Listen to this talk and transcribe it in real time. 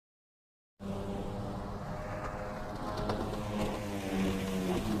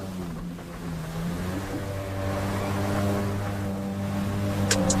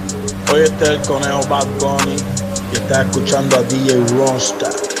Hoy este es el conejo Bad Bunny y estás escuchando a DJ Ronsta.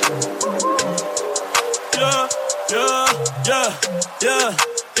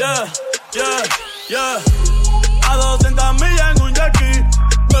 A 200 millas en un yaqui.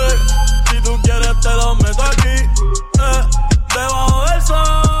 Si tú quieres te lo meto aquí. Debajo del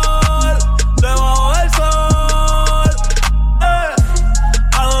sol, debajo del sol.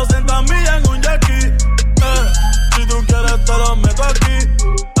 A 200 millas en un yaqui. Si tú quieres te lo meto aquí.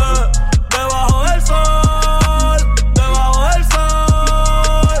 Debajo del sol, debajo del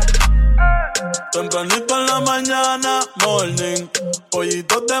sol. Tempranito en la mañana, morning.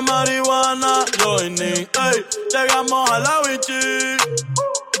 Pollitos de marihuana, joining. Ey, llegamos a la bichi.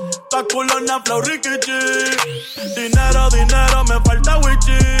 Ta culona, flow, rikichi. Dinero, dinero, me falta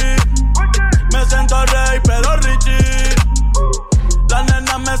wichi. Me siento rey, pero richie. La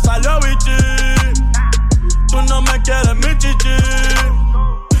nena me salió bichi. Tú no me quieres, mi chichi.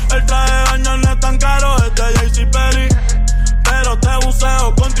 El traje de baño no es tan caro, es de JCPenney. Pero te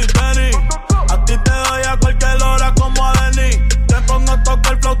buceo con Titanic. A ti te doy a cualquier hora como a Denis. Te pongo a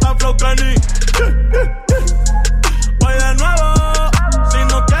tocar flauta, flow, Kenny. Voy de nuevo. Si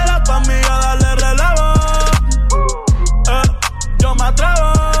no quieres a tu amiga, dale relevo. Yo me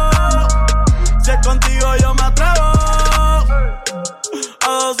atrevo. Si es contigo, yo me atrevo. A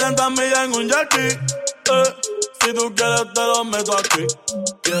 200 millas en un yaqui. Si tú quieres, te lo meto aquí.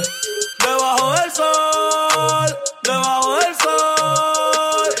 Yeah. Debajo del sol, debajo del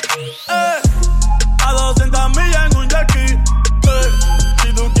sol. A 200 millas en un yaqui.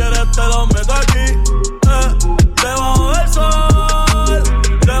 Si tú quieres, te lo meto aquí. Debajo del sol,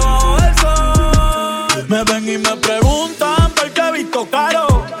 debajo del sol. Me ven y me preguntan por qué he visto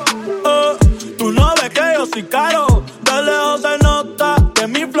caro. Tú no ves que yo soy caro. De lejos se nota que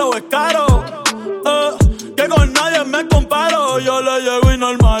mi flow es caro. Que con nadie me comparo. Yo le llego y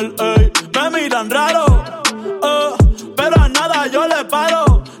normal, ey. Me miran raro, pero a nada yo le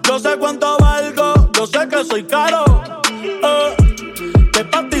paro. Yo sé cuánto valgo, yo sé que soy caro. Que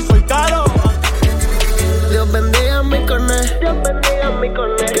para ti soy caro. Dios bendiga a mi coné. Dios bendiga a mi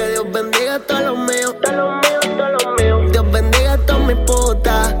coné. Que Dios bendiga a todos los míos. Todos los míos, todos los míos. Dios bendiga a todas mis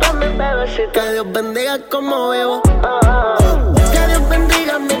putas. Todas mis bebecitas. Que Dios bendiga como vivo. Que Dios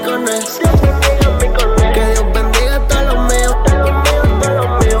bendiga a mi coné. Dios bendiga a mi coné. Que Dios bendiga a todos los míos. Todos los míos, todos los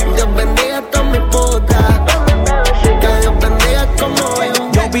míos. Dios bendiga a todas mis putas. Todas mis bebecitas. Que Dios bendiga como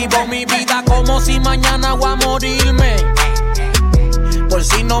vivo. Yo vivo mi vida como si mañana voy a morirme. Por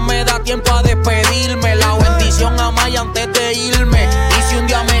si no me da tiempo a despedirme. La bendición a Maya antes de irme. Y si un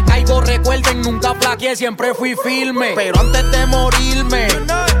día me caigo, recuerden, nunca flaqueé, siempre fui firme. Pero antes de morirme,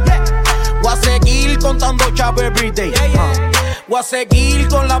 voy a seguir contando chavo everyday. Voy a seguir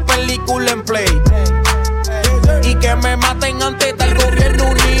con la película en play. Y que me maten antes del gobierno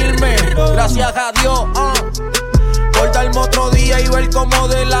unirme. Gracias a Dios, por darme otro día y ver cómo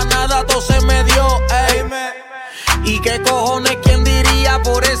de la nada todo se me dio, ey. Y qué cojones, quién diría,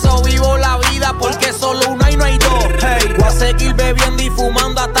 por eso vivo la vida, porque solo una y no hay dos. Hey, voy a seguir bebiendo y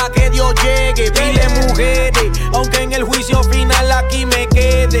fumando hasta que Dios llegue. Pile mujeres, aunque en el juicio final aquí me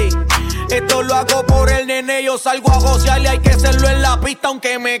quede. Esto lo hago por el nene, yo salgo a gocear y hay que hacerlo en la pista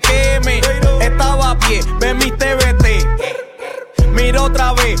aunque me queme. Estaba a pie, ve mis TVT. Mira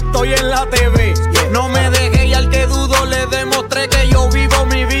otra vez, estoy en la TV. No me dejé y al que dudo le demostré que yo vivo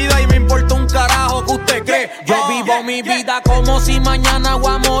mi vida y me importa un carajo que usted cree. Yo vivo mi vida como si mañana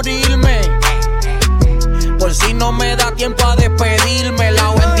voy a morirme. Por si no me da tiempo a despedirme. La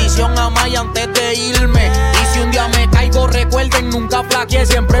bendición a Maya antes de irme. Y si un día me caigo, recuerden, nunca flaqueé,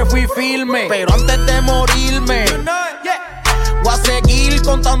 siempre fui firme. Pero antes de morirme, voy a seguir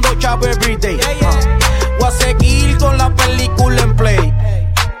contando chavo everyday. Voy a seguir con la película en play.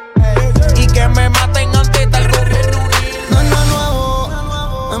 Y que me maten antes del gobierno unir. Nena nuevo,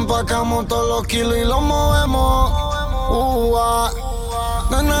 empacamos todos los kilos y los movemos.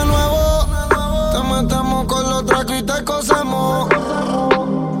 Nena nuevo, te metemos con los tracos y te cosemos.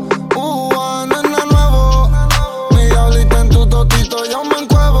 Nena nuevo, mi diablita en tu totito yo me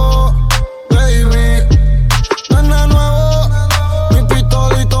encuevo. Baby, nena nuevo, mi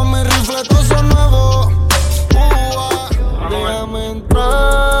pistolito, mi rifle, todos son nuevos. Déjame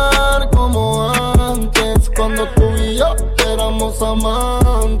entrar como antes, cuando tú y yo éramos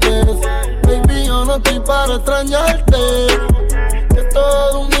amantes. Baby, yo no estoy para extrañarte, es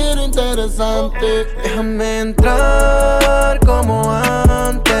todo un giro interesante. Déjame entrar como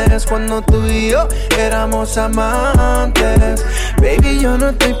antes, cuando tú y yo éramos amantes. Baby, yo no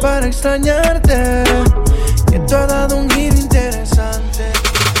estoy para extrañarte, esto ha dado un giro interesante.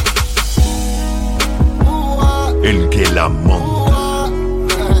 El que la monta.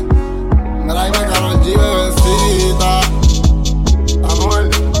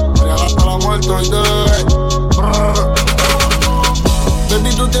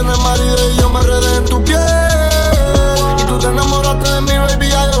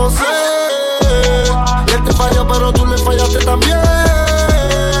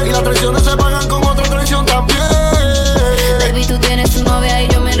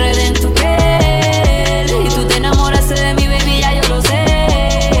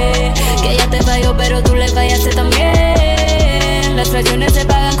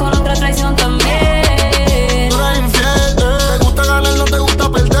 pagan con otra traición también. Tú eres infiel, te gusta ganar, no te gusta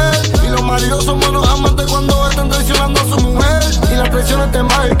perder. Y los maridos son buenos amantes cuando están traicionando a su mujer. Y las traiciones te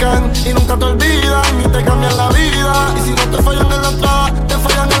marcan y nunca te olvidan ni te cambian la vida. Y si no te fallan en la entrada, te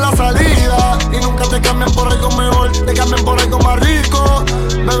fallan en la salida. Y nunca te cambian por algo mejor, te cambian por algo más rico.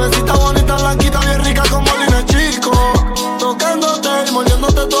 Bebecita bonita, blanquita, bien rica como Lina Chico. Tocándote y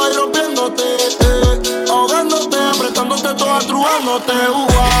mordiéndote toda y rompiéndote, ahogándote, apretándote toda, trubándote,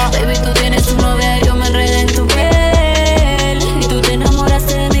 Baby, tú tienes tu novia y yo me enredé en tu piel. Y tú te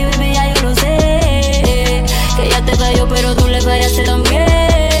enamoraste de mi baby, ya yo lo sé. Que ella te falló, pero tú le fallaste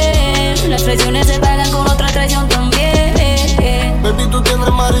también. Las traiciones se pagan con otra traición también. Baby, tú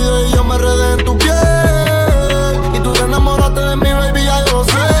tienes marido y yo me enredé en tu piel. Y tú te enamoraste de mi baby, ya yo lo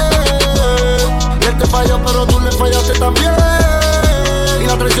sé. Y él te falló, pero tú le fallaste también. Y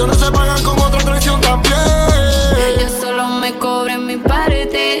las traiciones se pagan con otra traición también. Yo solo me cobré mi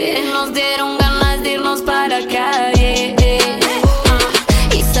parte. Nos dieron ganas de irnos para la calle.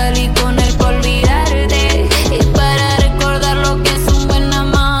 Y salí con él por olvidarte. Y para recordar lo que es un buen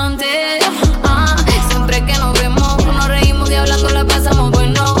amante. Siempre que nos vemos, nos reímos y hablando la pasamos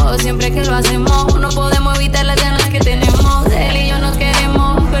bueno. Siempre que lo hacemos, no podemos evitar las ganas que tenemos. Él y yo nos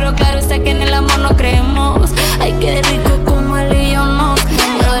queremos, pero claro está que en el amor no creemos. Ay, qué rico como él y yo nos queremos.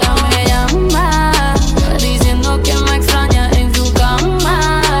 Ahora me llama, diciendo que me extraña en su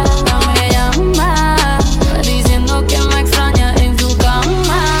cama. Ahora me llama, diciendo que me extraña en su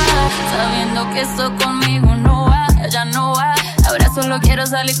cama. Sabiendo que esto conmigo no va, ya no va. Ahora solo quiero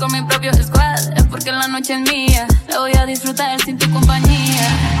salir con mi propio squad. Es porque la noche es mía, la voy a disfrutar sin tu compañía.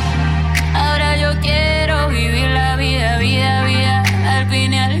 Ahora yo quiero vivir la vida, vida, vida. Al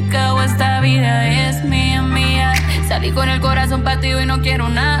fin y al cabo esta vida es mía, mía. Salí con el corazón partido y no quiero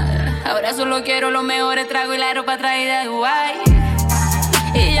nada. Ahora solo quiero los mejores tragos y la ropa traída de Dubái.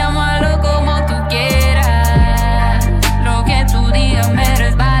 Y llámalo como tú quieras, lo que tú digas me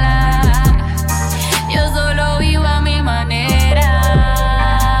resbala. Yo solo vivo a mi manera.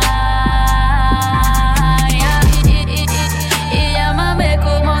 Y llámame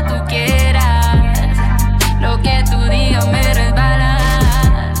como tú quieras, lo que tú digas me resbala.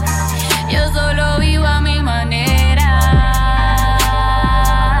 Yo solo vivo a mi manera.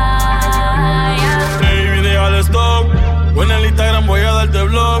 Baby, deja el stop. O en el Instagram voy a darte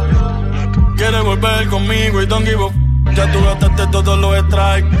blog. Quieres volver conmigo y don't give a f. Ya tú gastaste todos los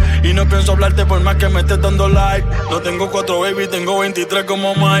strikes. Y no pienso hablarte por más que me estés dando like. No tengo 4 baby, tengo 23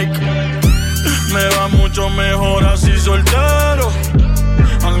 como Mike. Me va mucho mejor así soltero.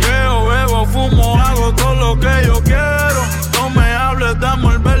 Jangueo, bebo, fumo, hago todo lo que yo quiero. No me hables de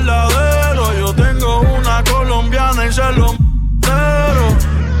amor verdadero. Yo tengo una colombiana y se lo entero.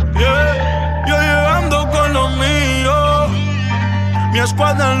 Yeah. Yo llegando con los míos. Mi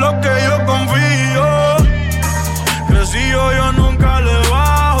escuadra en lo que yo confío. Crecido, yo nunca le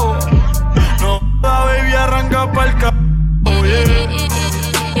bajo. No, la baby arranca pa'l cabo, yeah.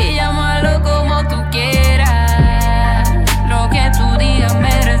 Y llámalo como tú quieras, lo que tú digas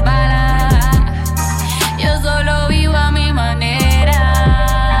me resbala. Yo solo vivo a mi manera.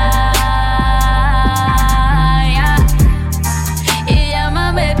 Y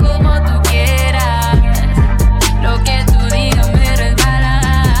llámame como tú quieras, lo que tú digas me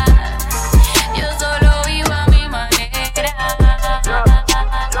resbala. Yo solo vivo a mi manera.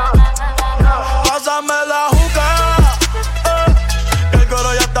 Pásame la juca, que el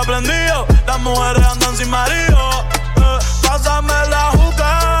coro ya está prendido. Las mujeres andan sin marido. Pásame la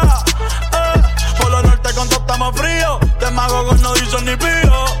juca, por lo norte con todo estamos fríos. De mago no dicen ni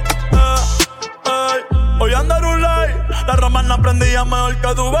pío. Hoy andar un like, las romanas prendían mejor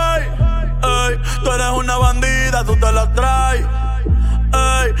que Dubai. Tú eres una bandida, tú te la traes.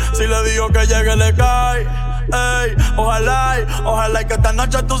 Si le digo que llegue le cae. Ojalá y que esta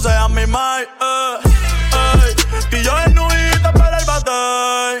noche tú seas mi mai. Y yo en nudita para el bate.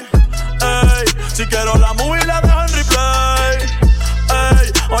 Si quiero la movie la dejo en replay.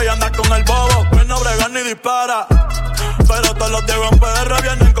 Hoy andas con el bobo, pues no brega ni dispara. Pero todos los Diego en PR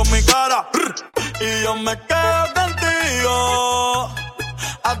vienen con mi cara. Y yo me quedo contigo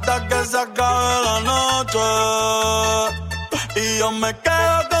hasta que se acabe la noche. Y yo me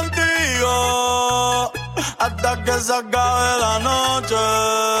quedo contigo hasta que se acabe la noche.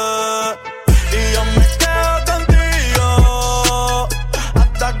 Y yo me quedo contigo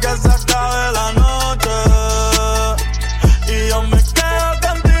hasta que se acabe la noche. Y yo me quedo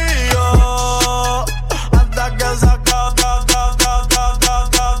contigo hasta que se acabe.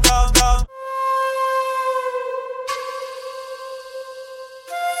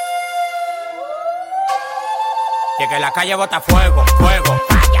 Y que la calle bota fuego, fuego.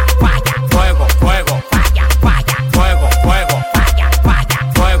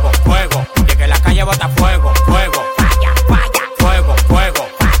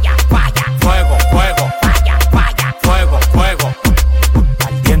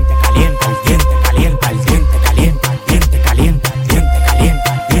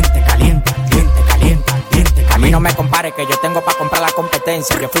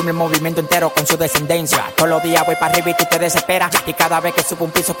 competencia. Yo firmo el movimiento entero con su descendencia. Todos los días voy para arriba y tú te desesperas. Y cada vez que subo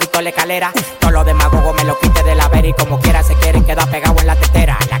un piso quito la escalera. Todos los demagogos me lo quite de la vera. Y como quiera se quieren quedar pegados en la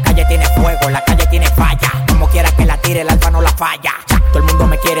tetera. La calle tiene fuego, la calle tiene falla. Como quiera que la tire, el alfa no la falla. Todo el mundo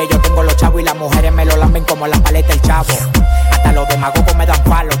me quiere, yo tengo los chavos. Y las mujeres me lo lamben como la paleta del chavo. Hasta los demagogos me dan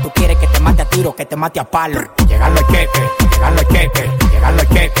palo. Tú quieres que te mate a tiro, que te mate a palo. Llegando el queque, llegando el queque, llegando el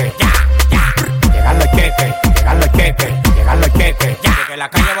queque. Ya, ya. Llegando el queque, llegando el queque, llegando el queque. Ya. Que la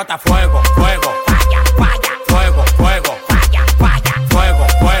calle bota fuego, fuego. Falla, falla. Fuego, fuego. Falla, falla. Fuego,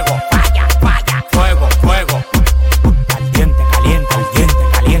 fuego. Falla, falla. Fuego, fuego. Al diente calienta, al diente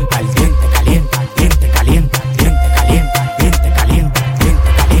calienta, al diente calienta, al diente calienta, al diente calienta, al diente calienta, al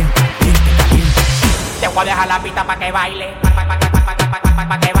diente calienta, al diente calienta. Te voy a dejar la pista pa' que baile,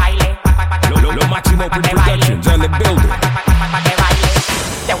 pa' que baile. Lo máximo Productions en el building.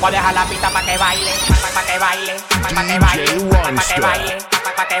 Te voy a dejar la pista pa' que baile, pa' que baile, pa' que baile, pa' que baile,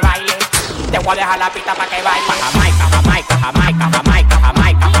 pa' que baile. Te voy a dejar la pista pa' que baile. Jamaica, Jamaica, Jamaica,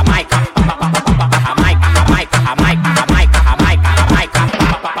 Jamaica, Jamaica, Jamaica, Jamaica, Jamaica, Jamaica, Jamaica, Jamaica.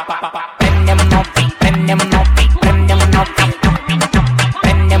 Prendemos no pi, prendemos no pi, prendemos no pi,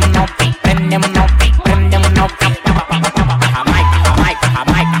 prendemos no pi, prendemos no pi, prendemos no pi. Jamaica, Jamaica,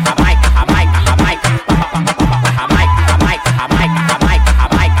 Jamaica, Jamaica, Jamaica, Jamaica, Jamaica, Jamaica, Jamaica,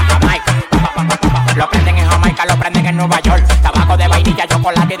 Jamaica, Jamaica. Lo prenden en Jamaica, lo prenden en Nueva York. Tabaco de vainilla,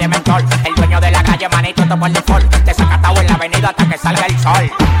 chocolate y de mentol. El dueño de la calle, manito, topo el default. Desacatado en la avenida hasta que salga el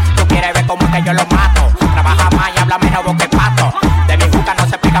sol. Tú quieres ver cómo que yo lo mato. Trabaja más y habla menos boca que pato. De mi juca no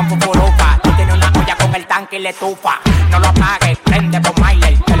se pican fufurufa. Tú tienes una olla con el tanque y le tufa. No lo apagues, prende por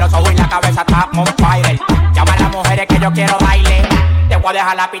Miley. En los ojos y la cabeza está on fire. Llama a las mujeres que yo quiero baile. Te voy a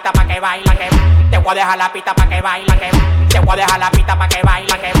dejar la pista pa' que baile. Te voy a dejar la pista pa' que baile. Te voy a dejar la pista pa' que baile.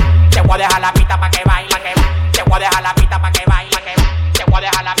 Te voy a dejar la pista pa' que baile. Te voy a dejar la pista pa' que baile. Te voy a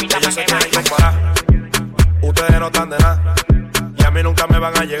dejar la pista pa' que baile. Ustedes no están de nada. Y a mí nunca me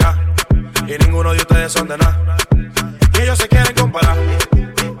van a llegar. Y ninguno de ustedes son de nada. Y ellos se quieren comparar.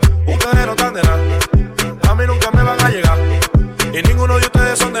 Ustedes no están de nada. A mí nunca me van a llegar. Y ninguno de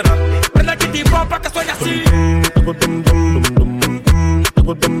ustedes son de nada. Prende Kitty Pop pa' que suene así.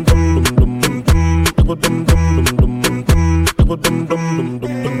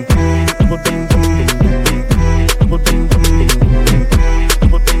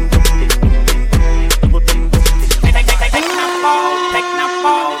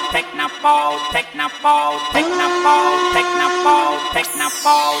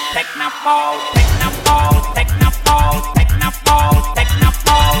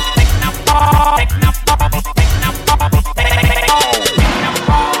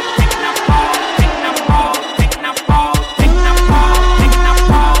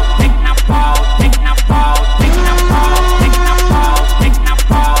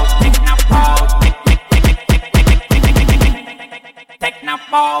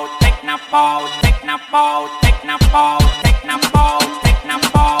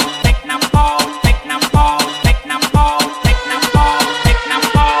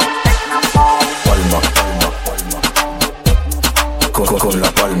 Con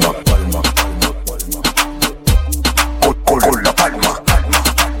la palma, palma, con la palma,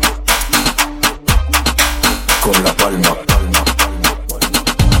 con la palma,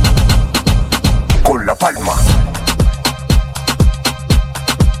 con la palma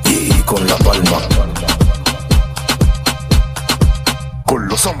y con la palma, con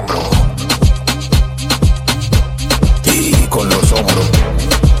los hombros y con los hombros.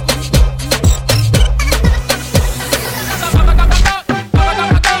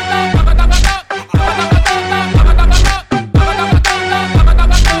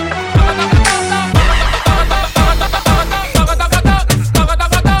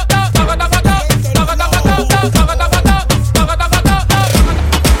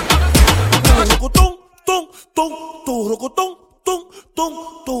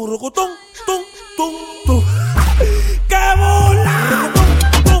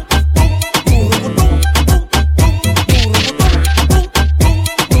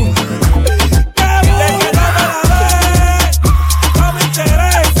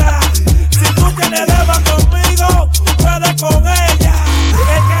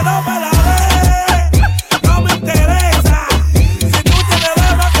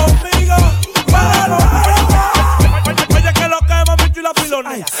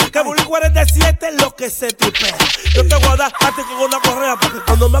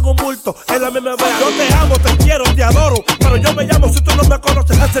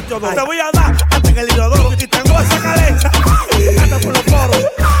 Te voy a dar hasta en el inodoro y tengo esa cabeza hasta por los poros,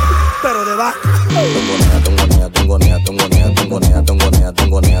 pero de vaca.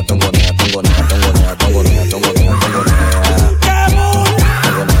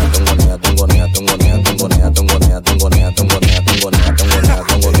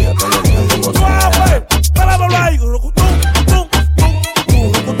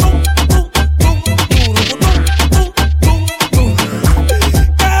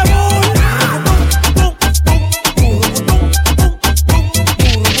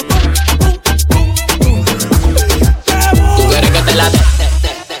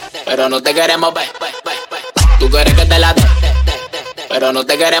 queremos ver. Tú quieres que te la dé, pero no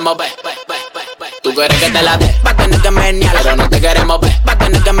te queremos ver. Tú quieres que te la dé, va a tener que menear, pero no te queremos ver. Va a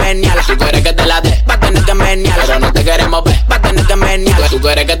tener que menear. Tú quieres que te la dé, va a tener que menear, pero no te queremos ver. Va a tener que menear. Tú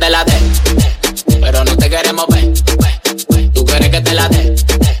quieres que te la dé, pero no te queremos ver. Tú quieres que te la dé,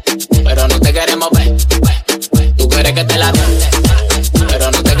 pero no te queremos ver. Tú quieres que te la dé,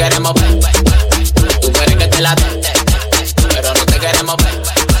 pero no te queremos ver. Tú quieres que te la dé, pero no te queremos ver.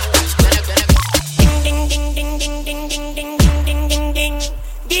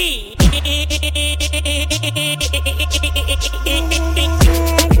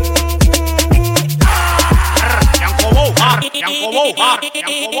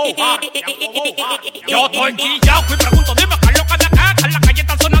 Yo estoy quillao y pregunto, dime, ¿qué es lo que de acá? En la calle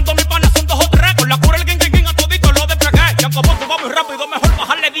están sonando mis panas, son 2 o 3. Con la cura el ging a todito lo despegué. Ya como tú vas muy rápido, mejor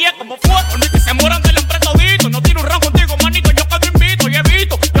bajarle 10 como fue. Por mí que se mueran del hambre todito. No tiro un round contigo, manito, yo que te invito y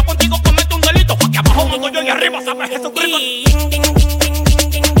evito. Yo contigo cometo un delito. Aquí abajo no estoy yo y arriba, ¿sabes? Jesucristo.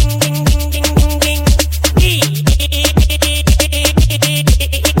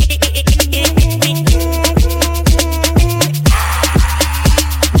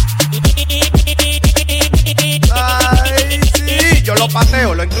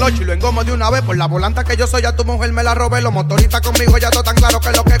 Pateo, lo enclocho y lo engomo de una vez. Por la volanta que yo soy, a tu mujer me la robé. Los motoristas conmigo ya todo tan claro que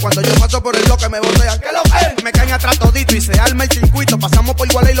lo que. Cuando yo paso por el bloque me botean, que lo que. Me caen atrás todito y se arma el circuito. Pasamos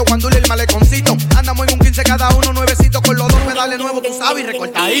por Gualey, los guandules y el maleconcito. Andamos en un 15 cada uno, nuevecito. Con los 2 pedales nuevos, tú sabes, y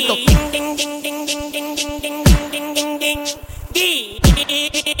recortadito.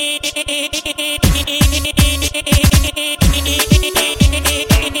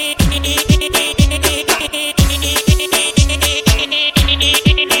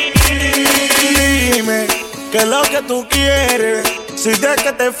 ¿Qué es lo que tú quieres? Si de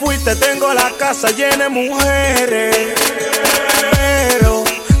que te fuiste tengo la casa llena de mujeres. Pero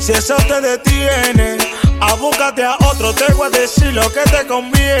si eso te detiene, abúscate a otro, te voy a decir lo que te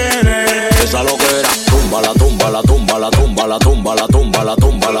conviene. Esa loquera, tumba la tumba la tumba la tumba la tumba la tumba la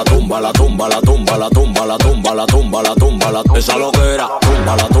tumba la tumba la tumba la tumba la tumba la tumba la tumba la tumba la esa loquera,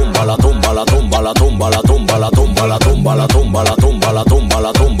 tumba la tumba la tumba la tumba la tumba la tumba la tumba la tumba la tumba la tumba la tumba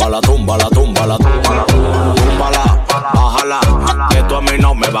la tumba la tumba la tumba la tumba túmbala, bájala, que tú a mí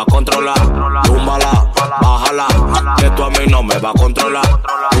no me va a controlar. Túmbala, bájala, que tú a mí no me va a controlar.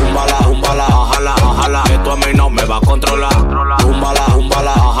 Túmbala, túmbala, bájala, bájala, que tú a mí no me va a controlar. Túmbala,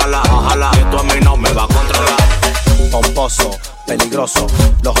 túmbala, bájala, bájala, que tú a mí no me va a controlar. Pomposo, peligroso,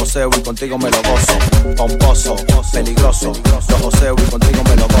 los joseo y contigo me lo gozo. Pomposo, peligroso, los joseo y contigo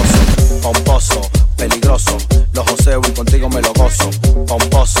me lo gozo. Pomposo, peligroso, los joseo y contigo me lo gozo.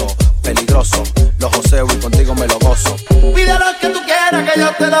 Pomposo, peligroso, los joseo y contigo me lo gozo. Pide lo que tú quieras que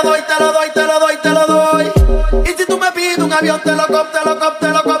yo te lo doy, te lo doy, te lo doy, te lo doy. Y si tú me pides un avión, te lo compro.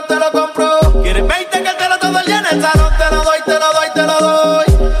 ¿Quieres 20 que te lo todo el día en el salón? Te lo doy, te lo doy, te lo doy.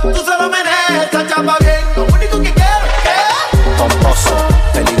 Tú solo meneas esa chapa bien, lo único que quiero es que pomposo,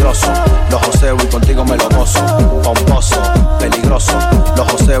 peligroso, los joseo y contigo me lo gozo. Pomposo, peligroso,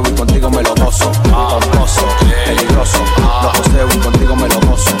 los joseo y contigo me lo gozo. Pomposo, peligroso, los joseo y contigo me lo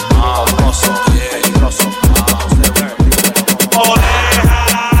gozo. Pomposo, peligroso, los joseo y contigo me lo gozo.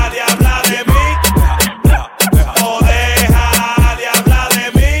 Deja de hablar de mí. O deja de hablar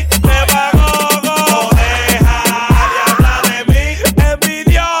de mí. Demagogo. Deja de hablar de mí.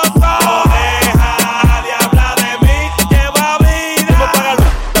 Envidioso. Deja de hablar de mí. Lleva vida. Me paga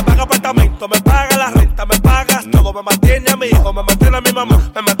luz, me paga apartamento, me paga la renta, me pagas todo. Me mantiene a mi hijo, me mantiene a mi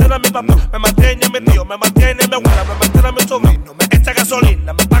mamá, me mantiene a mi papá, me mantiene a mi tío, me mantiene a mi abuela, me mantiene a mi sobrino, me echa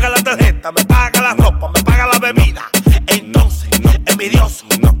gasolina, me paga la tarjeta, me paga la ropa, me paga la bebida. Entonces, envidioso,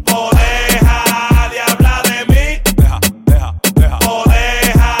 o deja de hablar de mí. O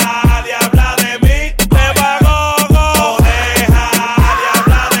deja de hablar de mí. Demagogo. O deja de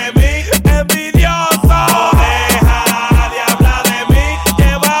hablar de mí. Envidioso. O deja de hablar de mí.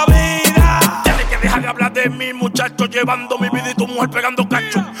 Lleva vida. Tienes que dejar de hablar de mí, muchacho, llevando mi vida y tu mujer pegando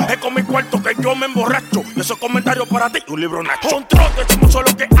cacho. Es con mi cuarto que yo me emborracho. Y esos comentarios para ti, un libro nacho. Son trotes, chismosos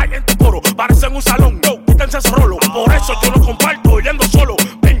lo que hay en tu coro. Parecen un salón, no, quítense ese rolo. Por eso yo no comparto, y ando solo.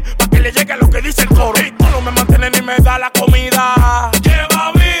 Ven, pa' que le llegue lo que dice el coro. Y tú no me mantienes ni me da la comida.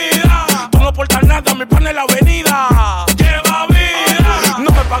 Lleva vida. Tú no aportas nada, mi pan en la avenida. Lleva vida.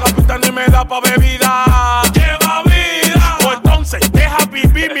 No me pagas pista ni me da pa' bebida. Lleva vida. O entonces deja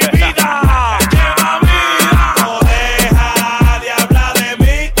vivir mi vida. Lleva vida. O deja de hablar de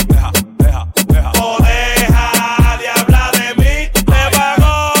mí. O deja de hablar de mí.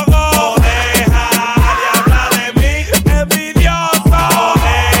 Demagogo.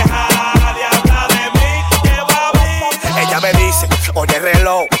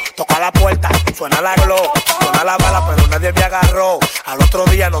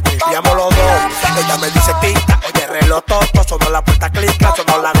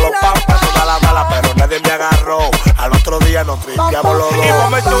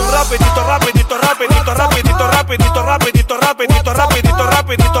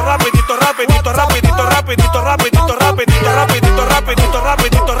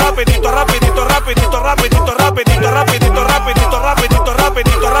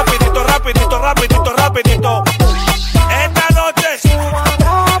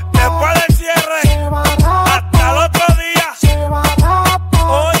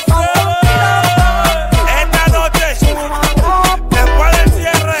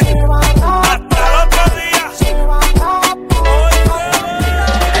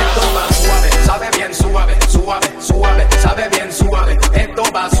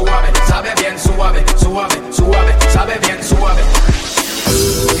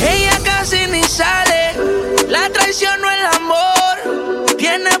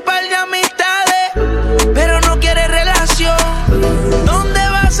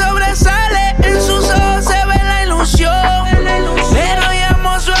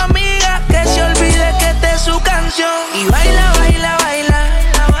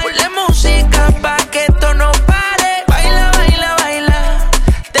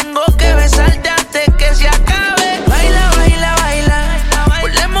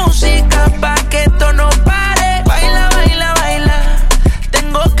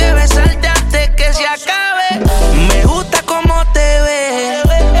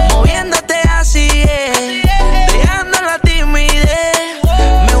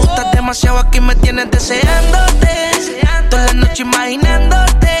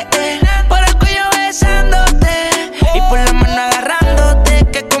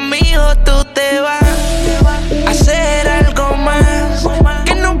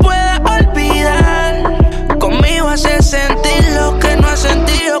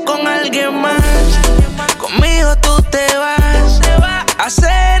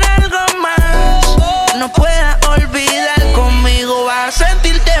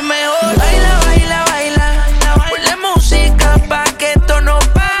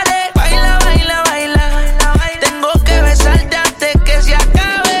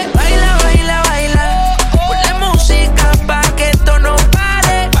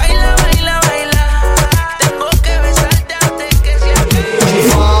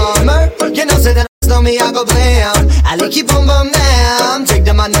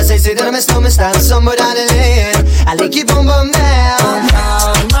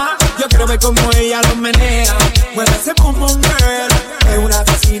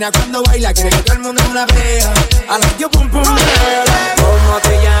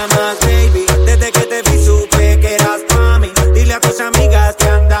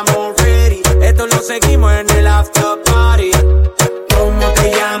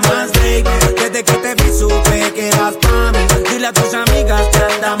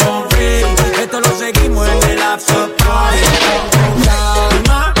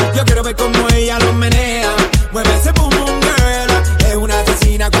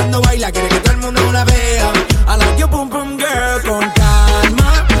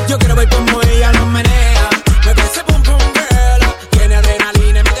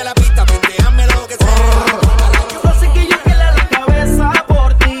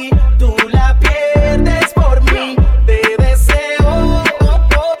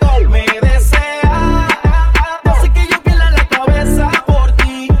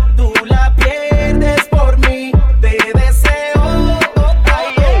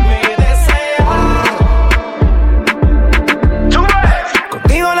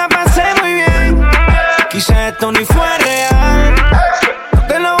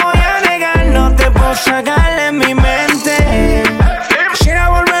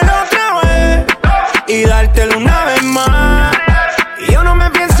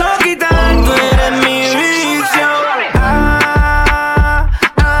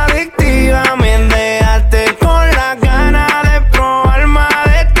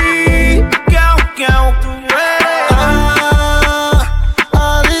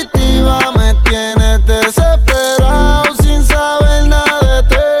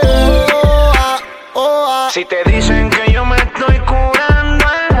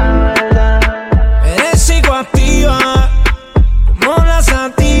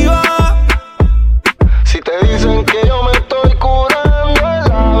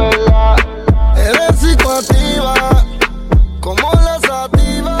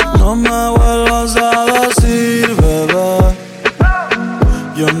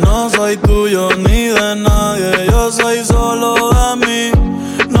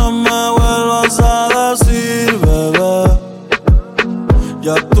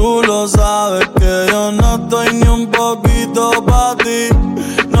 tú lo sabes que yo no estoy ni un poquito pa' ti.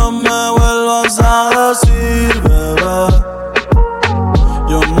 No me vuelvas a decir, bebé.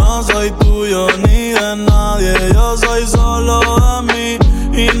 Yo no soy tuyo ni de nadie, yo soy solo de mí.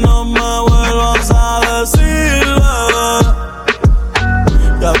 Y no me vuelvas a decir, bebé.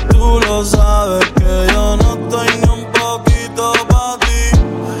 Ya tú lo sabes que yo no estoy ni un poquito pa' ti,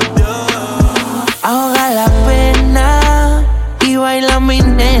 yeah. Ahoga la pena y baila mi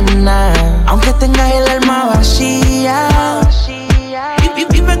nena, aunque tengas el alma vacía.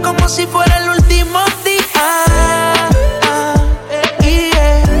 Vive como si fuera el último día.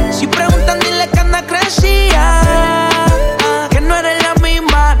 Si preguntan, dile que anda crecía, que no eres la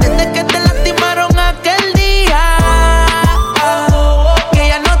misma desde que te lastimaron aquel día. Que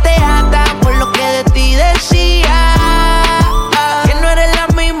ya no te ata por lo que de ti decía. Que no eres la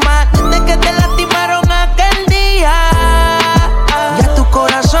misma desde que te lastimaron aquel día. Ya tu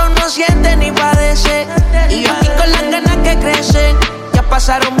corazón no siente ni padece, y yo aquí con las ganas que crecen. Ya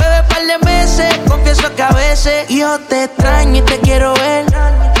pasaron, bebé, par de meses. Confieso que a veces yo te extraño y te quiero ver,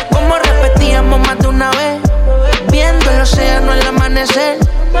 como repetíamos más de una vez, viendo el océano al amanecer.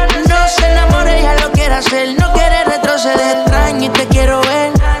 No se enamore, ya lo quiere hacer, no quiere retroceder. Extraño y te quiero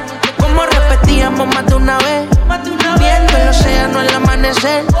ver, como repetíamos más de una vez, viendo el océano al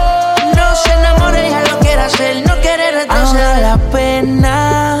amanecer. No se enamore, ya lo quiere hacer, no quiere retroceder. Ahora la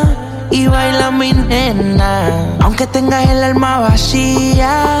pena y baila mi nena, aunque tengas el alma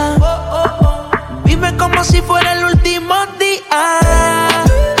vacía. Vive como si fuera el último día.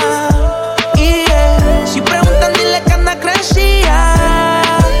 Si preguntan, dile que anda crecía,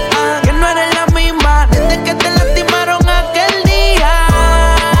 que no eres la misma desde que te lastimaron aquel día.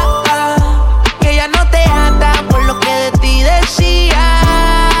 Que ya no te ata por lo que de ti decía.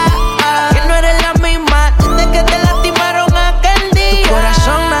 Que no eres la misma desde que te lastimaron aquel día. Tu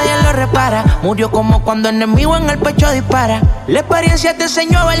corazón nadie lo repara, murió como cuando enemigo en el pecho dispara. La experiencia te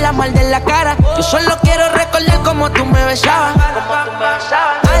enseñó a ver la mal de la cara. Yo solo quiero recordar cómo tú me besabas.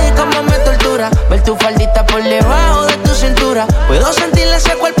 Ay, cómo me tortura ver tu faldita por debajo de tu cintura. Puedo sentirle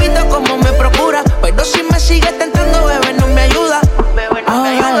ese cuerpito como me procura, pero si me sigues tentando, bebé, no me ayuda.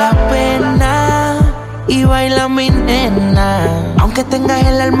 Ahoga la pena y baila mi nena, aunque tengas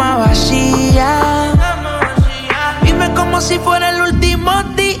el alma vacía. Vive como si fuera el último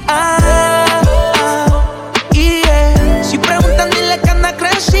día. Si preguntan, dile que anda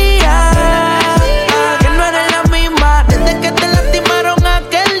crecía, que no eres la misma desde que te lastimaron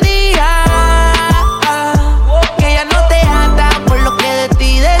aquel día. Que ya no te ata por lo que de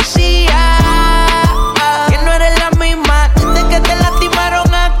ti decía. Que no eres la misma desde que te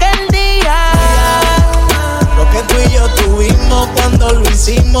lastimaron aquel día. Lo que tú y yo tuvimos cuando lo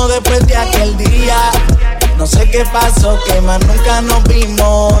hicimos después de aquel día. No sé qué pasó, que más nunca nos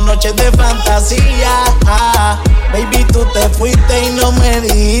vimos. Noches de fantasía. Baby, tú te fuiste y no me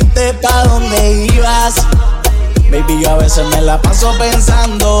dijiste pa' dónde ibas. Baby, yo a veces me la paso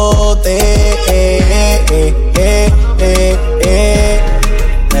pensándote.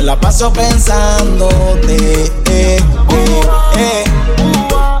 Me la paso pensándote.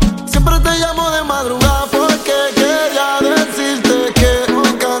 Siempre te llamo de madrugada porque quería decirte que me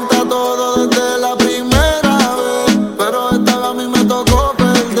encanta todo desde la primera vez, pero esta vez a mí me tocó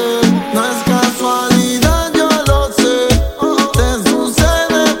perder. No es casualidad, yo lo sé. Te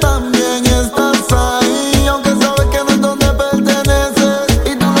sucede también, estás ahí, aunque sabes que no es donde perteneces.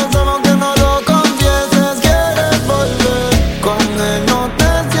 Y tú lo sabes aunque no lo confieses. Quieres volver, con él no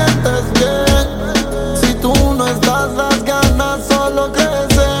te sientes bien. Si tú no estás, las ganas solo crees.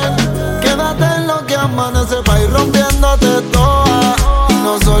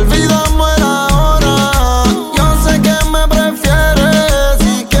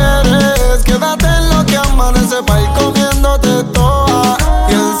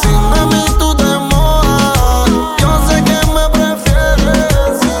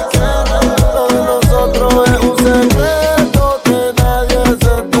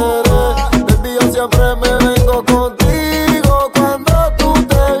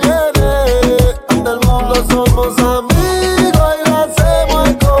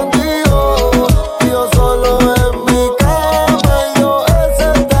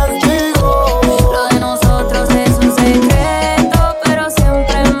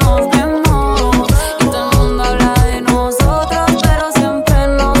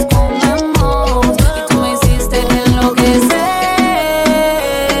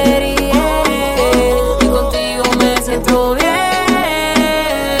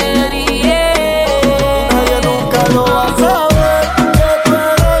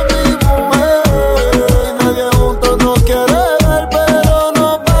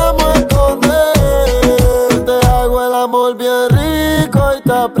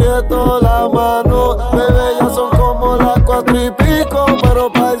 aprieto la mano. Bebé, ya son como las 4:00,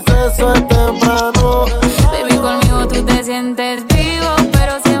 pero para el sexo es temprano. Baby, conmigo tú te sientes vivo,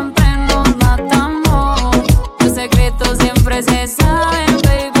 pero siempre nos matamos. Los secretos siempre se saben,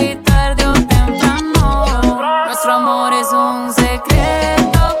 baby, tarde o temprano. Nuestro amor es un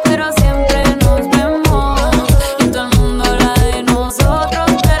secreto, pero siempre nos vemos. Y todo el mundo habla de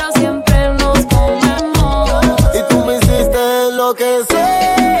nosotros, pero siempre nos comemos. Y tú me hiciste enloquecer,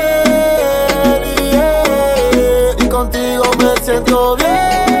 yeah. Y contigo me siento bien.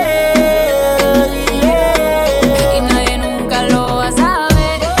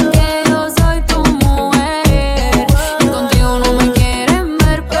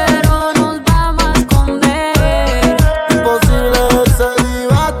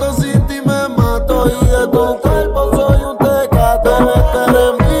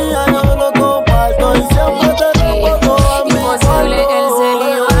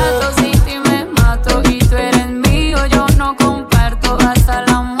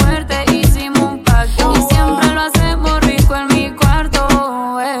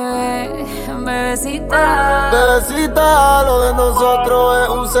 Bebecita, lo de nosotros es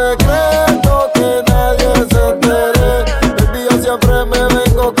un secreto que nadie se entere. Baby, yo siempre me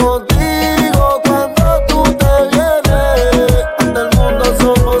vengo contigo cuando tú te vienes. Ante el mundo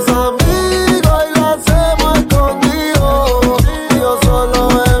somos amigos y lo hacemos escondido. Y yo solo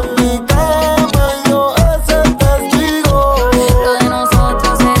en mi cama y yo es el testigo. Lo de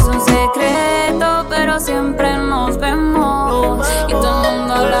nosotros es un secreto, pero siempre nos vemos. Y todo el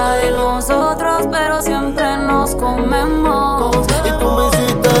mundo habla de nosotros, pero siempre nos comemos. Y tú me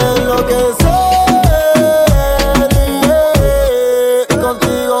hiciste enloquecer, yeah. Y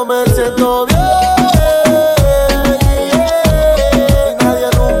contigo me siento bien, yeah. Y nadie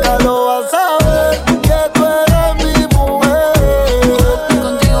nunca lo va a saber, que tú eres mi mujer.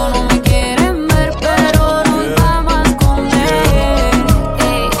 Contigo no me quieren ver, pero nos vamos a esconder.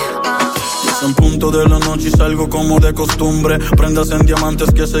 En punto de la noche y salgo como de costumbre. Prendas en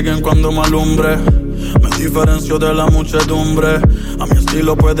diamantes que siguen cuando me alumbre. Me diferencio de la muchedumbre. A mi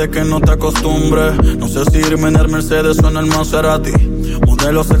estilo puede que no te acostumbre. No sé si irme en el Mercedes o en el Maserati.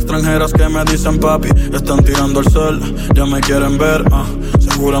 Modelos extranjeras que me dicen papi. Están tirando el cel, ya me quieren ver.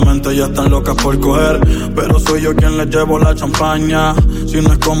 Seguramente ya están locas por coger, pero soy yo quien les llevo la champaña. Si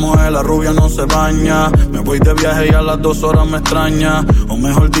no es como él, la rubia no se baña. Me voy de viaje y a las 2 horas me extraña. O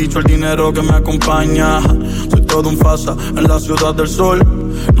mejor dicho, el dinero que me acompaña. Soy todo un fasa en la ciudad del sol.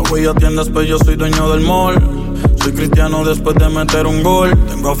 No voy a tiendas, pero yo soy dueño del mall. Soy cristiano después de meter un gol.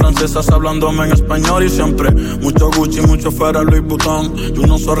 Tengo a francesas hablándome en español y siempre mucho Gucci, mucho Ferrari, Louis Vuitton. Yo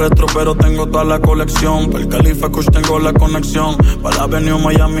no soy retro, pero tengo toda la colección. Para el Califa Kush tengo la conexión. Para la Avenue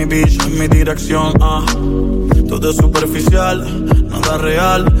Miami Beach en mi dirección. Todo es superficial, nada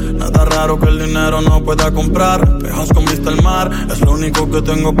real, nada raro que el dinero no pueda comprar. Pejas con vista al mar, es lo único que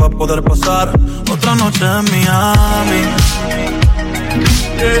tengo para poder pasar otra noche en Miami.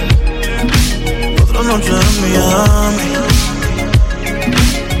 Otra noche en Miami.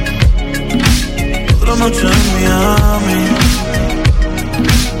 Otra noche en Miami.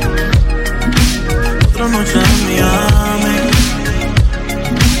 Otra noche en Miami.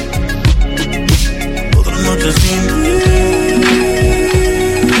 Otra noche sin ti.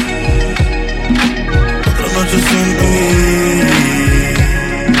 Otra noche sin ti.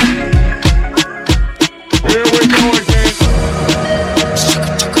 Here we go again.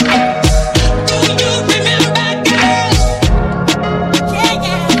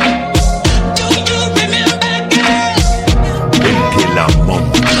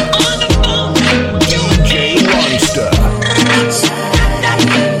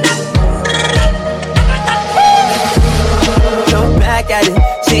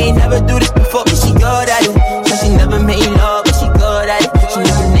 She ain't never do this before, but she good at it. So she never made love, but she good at it. She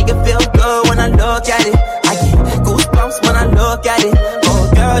make a nigga feel good when I look at it. I get goosebumps when I look at it. Oh,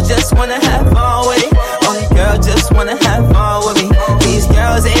 girl, just wanna have fun with it. Oh, girl, just wanna have fun with me. These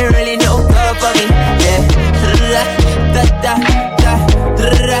girls ain't really no good for me. Yeah, da da da da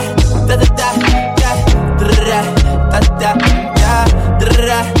da da da da da da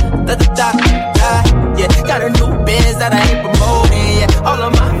da da da da. Yeah, got a new biz that I ain't promoting. Yeah, all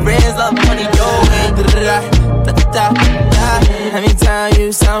of my friends love money going. Let me tell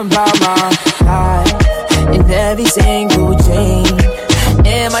you something about my life. In every single chain,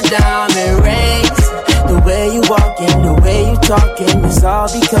 in my diamond rings. The way you walking, the way you talking, it's all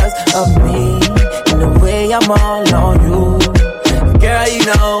because of me. And the way I'm all on you, girl, you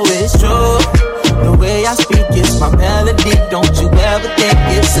know it's true. The way I speak is my melody. Don't you ever think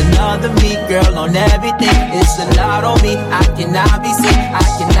it's another me, girl on everything. It's a lot on me, I cannot be seen, I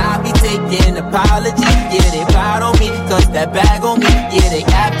cannot be taking apology. Yeah, they proud on me, cause that bag on me. Yeah, they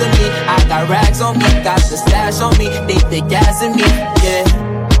after me, I got rags on me, got the stash on me, they gassing me, yeah.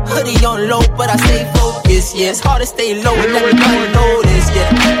 Hoodie on low, but I stay focused, yeah. It's hard to stay low and everybody know this,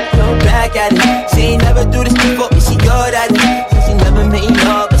 yeah. Go back at it, she ain't never do this before, but she good at it. She never made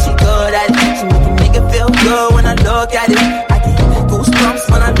love, but she good at it. She make a nigga feel good when I look at it. I get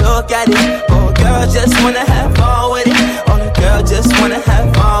goosebumps when I look at it. Oh, girl just wanna have fun with it. Oh, the girl just wanna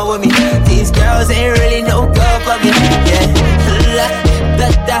have fun with me. These girls ain't really no good for me, yeah. Da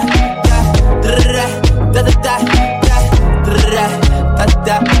da da da da da da da da da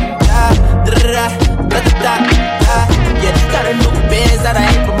da. Yeah, got a new Benz that I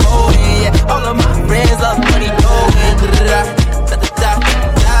ain't promoting. Yeah, all of my friends love money going.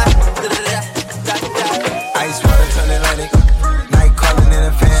 Ice water turn Atlantic, night calling in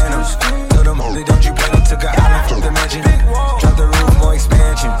a phantom. Know them only don't you blame them. Took an island from the mansion. Drop the roof, more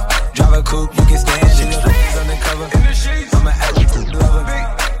expansion. Drive a coupe, you can stand it. Undercover, I'm an athlete lover.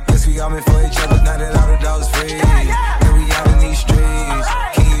 Guess we all meant for each other. Now that all the dogs free, and we out in these streets.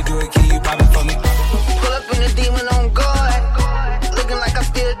 Can you do it? Can you pop it for me? Pull up in the demon on guard, looking like I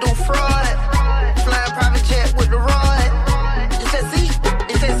still do fraud. Flying private jet with the rod. It's that Z,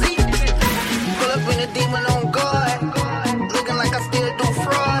 it's that Z. Pull up in the demon on guard, looking like I still do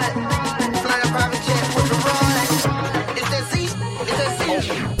fraud. Flying private jet with the rod. It's that Z, it's that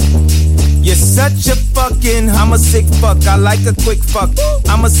Z. You're such a fucking, I'm a sick fuck, I like a quick fuck.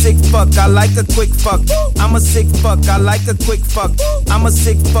 I'm a sick fuck, I like a quick fuck. I'm a sick fuck, I like a quick fuck. I'm a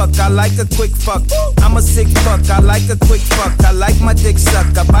sick fuck, I like a quick fuck. I'm a sick fuck, I like a quick fuck. I like my dick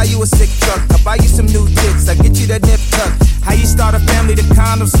sucked, I buy you a sick truck. I buy you some new tits, I get you that nip tuck. How you start a family, the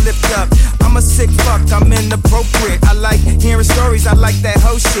condom slipped up. I'm a sick fuck, I'm inappropriate. I like hearing stories, I like that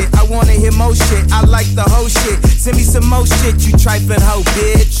whole shit. I wanna hear more shit, I like the whole shit. Send me some more shit, you trifling hoe,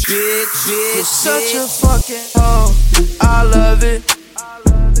 bitch, bitch, bitch. You're such a fucking hoe, I love it.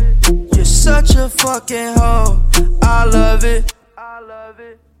 You're such a fucking hoe, I love it.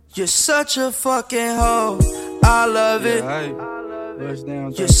 You're such a fucking hoe, I love it.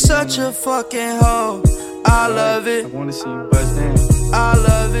 You're such a fucking hoe, I love it. I wanna see you bust down. I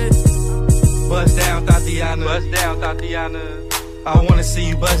love it. Bust down, Tatiana. Bust down, Tatiana. I wanna see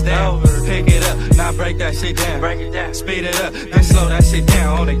you bust down. Pick it up, now break that shit down. Break it down. Speed it up, then slow that shit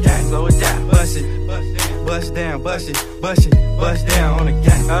down on the gang. Slow it down. Bust it, bust down, bust it, bust it, bust down on the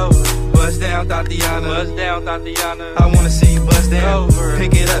gang. Bust down, Tatiana. Bust down, Tatiana. I wanna see you bust down.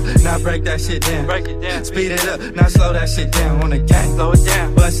 Pick it up, now break that shit down. Break it down. Speed it up, now slow that shit down on the gang. Slow it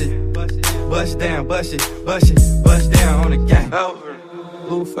down. Bust it, bust down, bust it, bust it, bust down on the gang.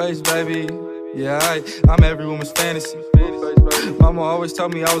 Blueface, baby. Yeah, I'm every woman's fantasy. Mama always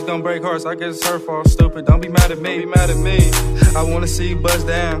told me I was gonna break hearts. I guess it's her fault, stupid. Don't be mad at me. Be mad at me. I wanna see you bust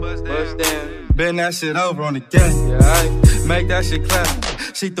down. Bust down. Bend that shit over on the gang. Yeah, make that shit clap.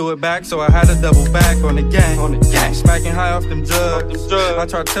 She threw it back, so I had to double back on the gang. On the gang. Smacking high off them drugs. I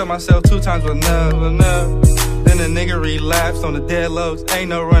tried to tell myself 2 times was enough. Then the nigga relapsed on the dead lows. Ain't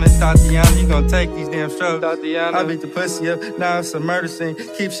no running, Tatiana. You gon' take these damn strokes. Tatiana. I beat the pussy up. Now it's a murder scene.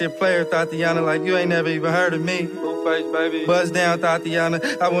 Keep shit player, Tatiana, like you ain't never even heard of me. Blueface, baby. Buzz down, Tatiana.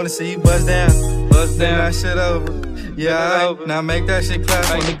 I wanna see you buzz down. Buzz down. That shit over. Yeah, over. Now make that shit clap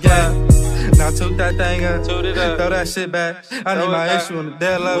on the gang. Now toot that thing up. Toot it up. Throw that shit back. I need my issue on the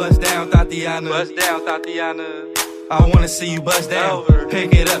dead low. Buzz down, Tatiana. Buzz down, Tatiana. I wanna see you bust down.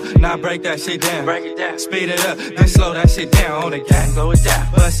 Pick it up, now break that shit down. Break it down. Speed it up, then slow that shit down on the gang. Slow it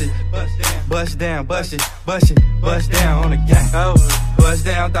down. Bust it, bust down, bust it, bust it, bust down on the gang. Bust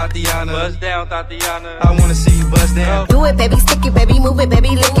down, Tatiana. Bust down, Tatiana. I wanna see you bust down. Do it, baby, stick it, baby, move it, baby,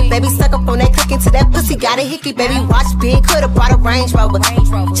 lick it, baby, suck up on that click into that pussy, got a hickey, baby, watch big, could've brought a Range Rover.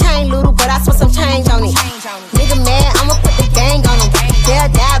 Chain little, but I spent some change on it. Nigga mad, I'ma put the gang on him.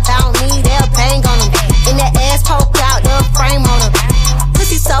 They'll die about me, they'll bang on him. In that ass poke out, the frame on him.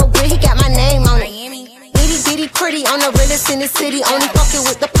 Pussy so good, he got my name on it. Itty bitty pretty, on the realest in the city. Only fucking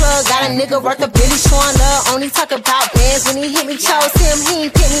with the plug, got a nigga worth a billy. Showing love, only talk about bands. When he hit me, chose him, he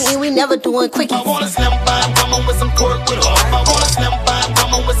ain't pick me, and we never doing quickies. I wanna slim by woman with some pork with off. I wanna slim by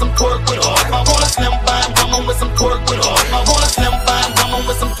woman with some pork with off. I wanna slim by woman with some pork with off. I wanna slim by woman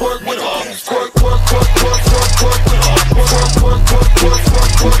with some pork with off. Pork, pork, pork, pork, pork, pork with off. Pork, pork, pork, pork,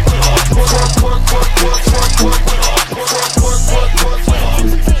 pork, pork with off. Pork, pork, pork, pork, pork, pork with off. Pork, pork, pork, pork with off.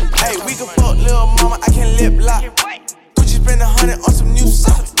 Hey, we can fuck lil' mama, I can lip lock. Gucci spend 100 on some new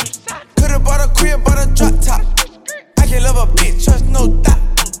socks. Could've bought a crib, bought a drop top. I can love a bitch, trust no doubt.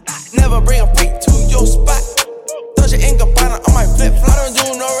 Never bring a freak to your spot. Dolce & Gabbana on my flip flop.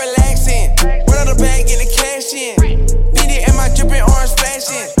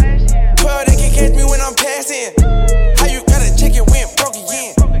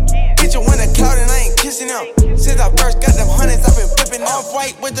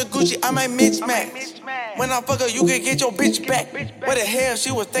 the Gucci, I might mismatch. When I fuck her, you can get your bitch back. What the hell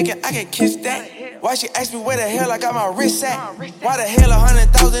she was thinking I can kiss that? Why she asked me where the hell I got my wrist at? Why the hell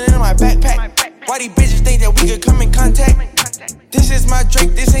 100,000 in my backpack? Why these bitches think that we could come in contact? This is my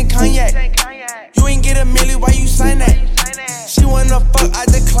Drake, this ain't cognac. You ain't get a milli, why you sign that? She wanna fuck, I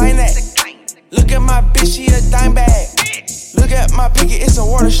decline that. Look at my bitch, she a dime bag. Look at my picket, it's a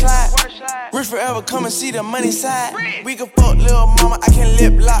water slide. Rich forever, come and see the money side. We can fuck little mama, I can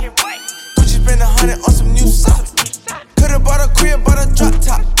lip lock. Gucci spend 100 on some new socks. Could've bought a crib, bought a drop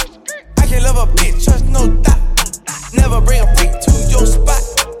top. I can love a bitch, trust no doubt. Never bring a freak to your spot.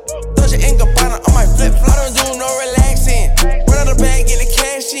 Dolce & Gabbana on my flip-flop. I don't do no relaxing. Run out the bag, get the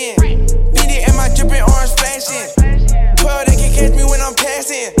cash in. BD and my drippin' orange flashing. 12, they can catch me when I'm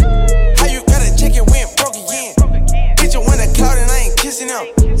passing. How you gotta check it when broke again? Bitch, you want a cloud and I ain't kissing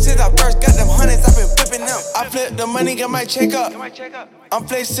them. Since I first got them hundreds, I've been flipping them. I flip the money, got my check up. I'm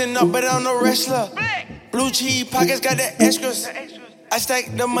flexing up, but I'm no wrestler. Blue cheese pockets got the extras. I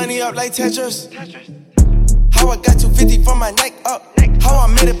stack the money up like Tetris. How I got 250 from my neck up. How I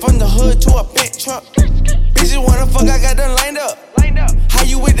made it from the hood to a big truck. Bitches wanna fuck, I got them lined up. How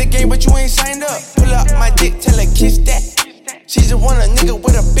you with the game, but you ain't signed up? Pull up my dick, tell her kiss that. She just want a nigga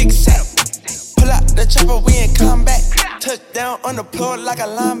with a big sack. Pull out the chopper, we in combat. Touchdown on the floor like a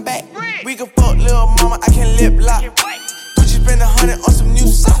lineback. We can fuck little mama, I can lip lock. Gucci spend 100 on some new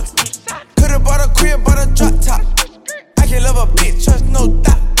socks. Could've bought a crib, bought a drop top. I can love a bitch, trust no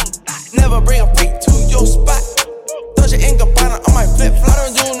doubt. Never bring a freak to your spot. Dolce & Gabbana on my flip-flop. I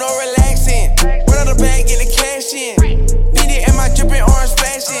don't do no relaxing. Run out the bag, get the cash in. BD and my drippin' orange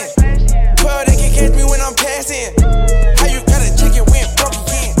flashing. 12, they can catch me when I'm passing. How you gotta check it when broke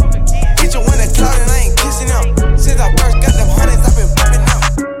again? Bitch, you want a cloud and I ain't kissing them. Since I first got them hundreds, I've been flipping them.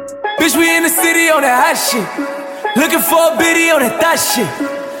 Bitch, we in the city on that hot shit. Looking for a biddy on that thot shit.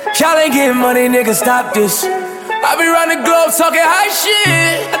 Y'all ain't getting money, nigga, stop this. I be round the globe talking high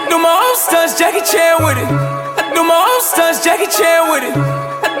shit. I do my own stunts, Jackie Chan with it. I do my own stunts, Jackie Chan with it.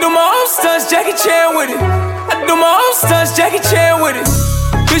 I do my own stunts, Jackie Chan with it. I do my own stunts, Jackie Chan with it.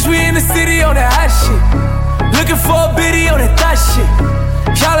 Bitch, we in the city on that hot shit. Looking for a biddy on that thot shit.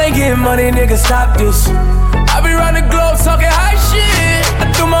 Y'all ain't getting money, nigga, stop this. I be round the globe talking high shit. I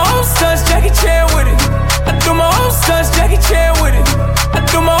do my own stunts, Jackie Chan with it. I do my own stunts, Jackie Chan with it. I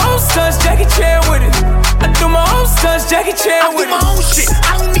do my own stunts, Jackie Chan with it. I do my own stunts, Jackie Chan with it. I do my own shit.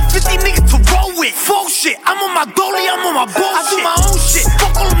 I don't need 50 niggas to roll with. Full shit. I'm on my goalie, I'm on my bullshit. I do my own shit.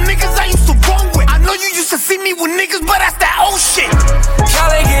 Fuck all them niggas I used to roll with. I know you used to see me with niggas, but that's that old shit.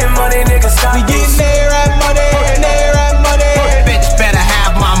 Y'all ain't getting money, niggas, stop. We getting there at money, there at money. Bitch better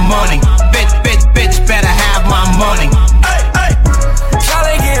have my money. Bitch better have my money. Y'all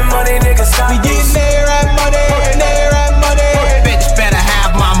ain't getting money, niggas, stop. We getting there at money, there at money. Bitch better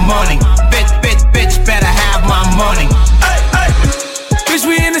have my money. Bitch better have my money. Bitch,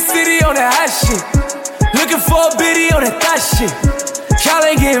 we in the city on that hot shit. Looking for a biddy on that thot shit. Y'all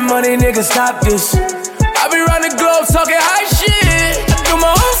ain't getting money, nigga, stop this. I be round the globe talking high shit. I do my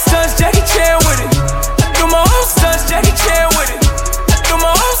own stunts, Jackie Chan with it. I do my own stunts, Jackie Chan with it. I do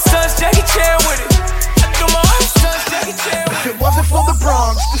my own stunts, Jackie Chan with it. I do my own stunts, Jackie Chan with it. If it wasn't for the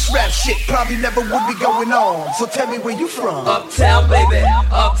Bronx, this rap shit probably never would be going on. So tell me where you from. Uptown, baby.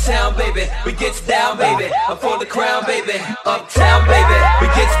 Uptown, baby. We gets down, baby. I'm for the crown, baby. Uptown, baby. We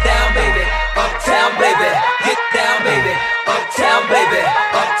gets down, baby. Uptown, baby. Get down, baby. Uptown, baby.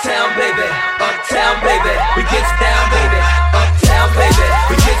 Uptown, baby. Uptown, baby. We gets down, baby. Uptown, baby.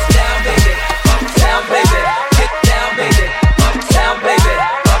 We gets down, baby. Uptown, baby. Get down, baby. Uptown, baby.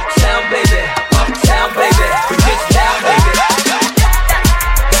 Uptown, baby. Uptown, baby. We gets down, baby.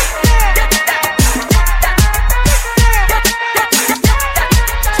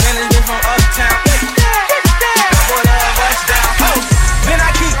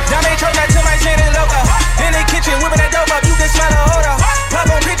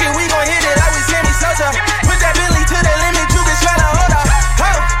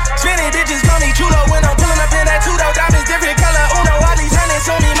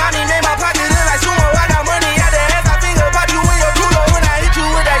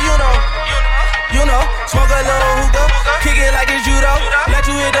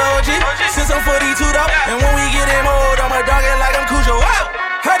 Since I'm 42 though, and when we get in mode, I'm a dog like I'm Cujo. Whoa!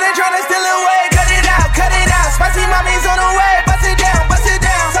 Heard they tryna steal away, cut it out, cut it out. Spicy mommy's on the way, bust it down, bust it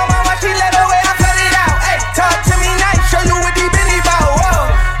down. So mama she let away, I cut it out. Hey, talk to me nice, show you what deep in the bow.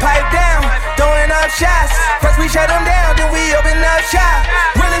 Whoa, pipe down, throwing up shots. First we shut them down, then we open up shop.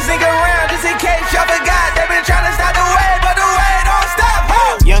 Realest nigga around, just in case y'all forgot. They been tryna stop the way, but the way don't stop.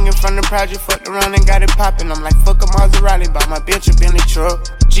 Whoa. Young and from the project, fucked around and got it poppin'. I'm like, fuck a Maserati, bought my bitch a Bentley truck.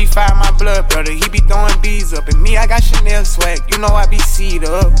 G5 my blood brother, he be throwing bees up. And me, I got Chanel swag, you know I be seed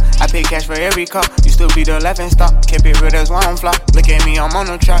up. I pay cash for every car, you still be the laughing stock. Kept it real, that's why I'm flop. Look at me, I'm on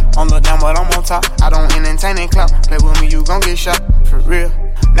the track. I'm look down, but I'm on top. I don't entertain and clout. Play with me, you gon' get shot, for real.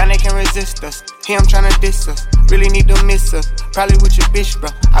 Now they can't resist us. Him tryna diss us. Really need to miss us. Probably with your bitch, bro.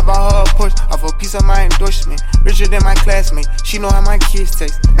 I bought her a Porsche off a piece of my endorsement. Richer than my classmate. She know how my kids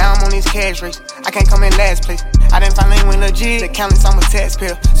taste. Now I'm on this cash race. I can't come in last place. I didn't finally win legit. The accountants, I'm a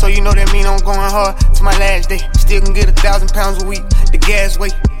taxpayer. So you know that mean I'm going hard to my last day. Still can get 1,000 pounds a week. The gas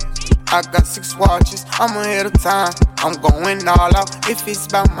weight. I got 6 watches. I'm ahead of time. I'm going all out if it's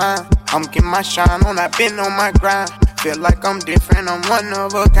about mine. I'm getting my shine on. I've been on my grind. Feel like I'm different, I'm one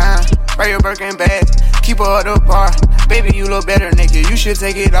of a kind. Wear your Birkin bag, keep her at the bar. Baby, you look better, nigga, you should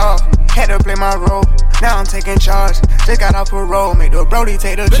take it off. Had to play my role, now I'm taking charge. Just got off parole, make the Brody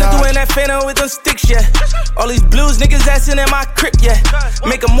take the charge. Been doing that phantom with them sticks, yeah. All these blues niggas assin' in my crib, yeah.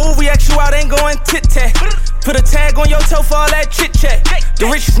 Make a move, we ask you out, ain't going tit-tat. Put a tag on your toe for all that chit-chat. The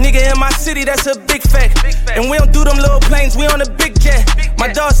richest nigga in my city, that's a big fact. And we don't do them little planes, we on the big jet.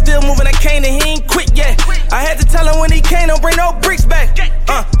 My dog still moving that cane and he ain't quit yet. I had to tell him when he came, don't bring no bricks back.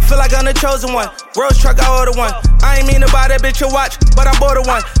 Feel like I'm the chosen one. Rose truck, I ordered one. I ain't mean to buy that bitch a watch, but I bought her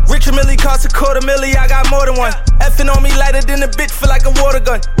one. Richard Millie cost $250,000, I got more than one. Effing on me lighter than a bitch, feel like a water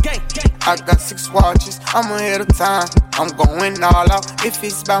gun. I got 6 watches, I'm ahead of time. I'm going all out if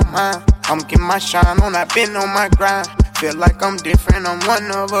it's about mine. I'm getting my shine on, I've been on my grind. Feel like I'm different, I'm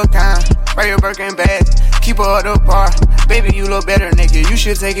one of a kind. Wear your Birkin bag, keep her at the bar. Baby, you look better, nigga, you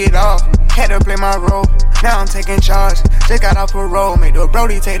should take it off. Had to play my role, now I'm taking charge. Just got off parole, make the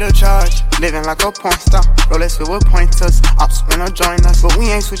Brody take the charge. Living like a porn star, Rolex filled with pointers. Ops wanna join us, but we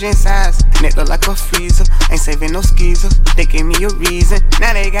ain't switching sides. Neck look like a freezer, ain't saving no skeezers. They gave me a reason,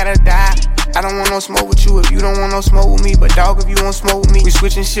 now they gotta die. I don't want no smoke with you if you don't want no smoke with me. But dog, if you want smoke with me, we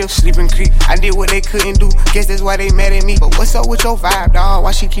switching shifts, sleeping creep. I did what they couldn't do, guess that's why they mad at me. But what's up with your vibe, dog?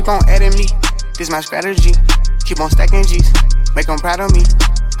 Why she keep on adding me? This my strategy, keep on stacking G's. Make them proud of me.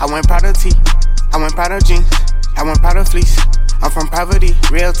 I went proud of T, I went proud of jeans, I went proud of fleece. I'm from poverty,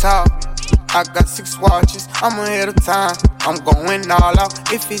 real talk. I got 6 watches, I'm ahead of time. I'm going all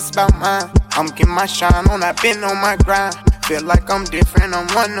out if it's about mine. I'm getting my shine on, I've been on my grind. Feel like I'm different, I'm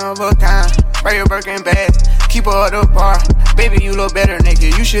one of a kind. Wear your Birkin bag, keep her at the bar. Baby, you look better,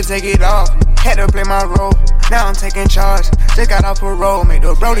 nigga, you should take it off. Had to play my role, now I'm taking charge. Just got off parole, make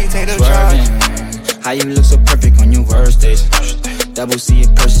the Brody take the charge. How you look so perfect on your worst days. Double C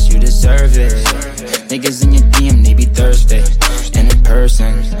in purses, you deserve it. Niggas in your DM, they be thirsty. And in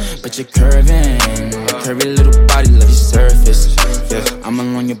person, but you're curving. Curvy little body, love your surface. Yeah, I'm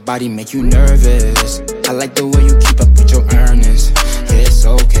alone, your body make you nervous. I like the way you keep up with your earnings. Yeah, it's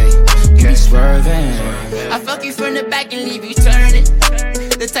okay, you be swerving. I fuck you from the back and leave you turning.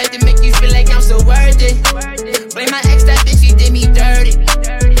 The type to make you feel like I'm so worth it. Blame my ex, that bitch, she did me dirty.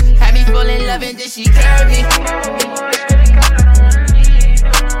 Had me fall in love and then she curved me.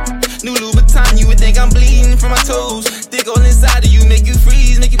 New Louboutin, you would think I'm bleeding from my toes. Dig all inside of you, make you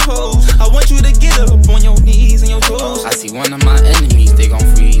freeze, make you pose. I want you to get up on your knees and your toes. I see one of my enemies, they gon'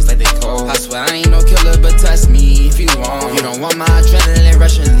 freeze like they cold. I swear I ain't no killer, but test me if you want. You don't want my adrenaline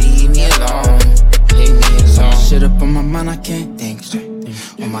rush and leave me alone. Leave me alone. Shit up on my mind, I can't think straight.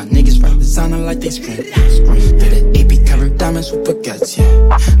 All my niggas rap designer like they scream. Did an AP covered diamonds with baguettes,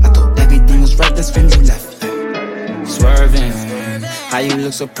 yeah. I thought everything was right, that's when you left, yeah. Swerving. How you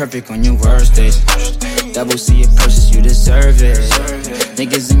look so perfect on your worst days. Double C in purses, you deserve it.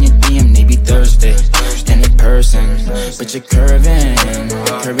 Niggas in your DM, they be thirsty. And in person, but you're curving.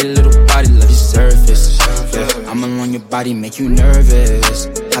 Curvy little body, love your surface. Yeah, I'm alone, your body make you nervous.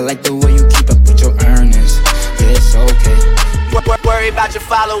 I like the way you keep up with your earnings. Yeah, it's okay. Worry about your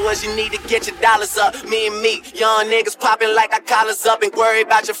followers, you need to get your dollars up. Me and me, young niggas popping like our collars up. And worry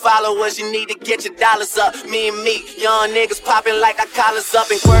about your followers, you need to get your dollars up. Me and me, young niggas popping like our collars up.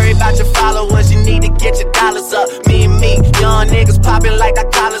 And worry about your followers, you need to get your dollars up. Me and me, young niggas popping like our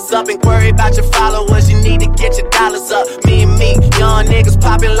collars up. And worry about your followers, you need to get your dollars up. Me and me, young niggas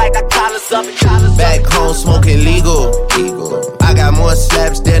popping like our collars up. Back home smoking legal. I got more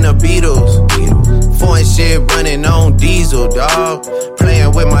slaps than the Beatles. Foreign shit running on diesel, dawg.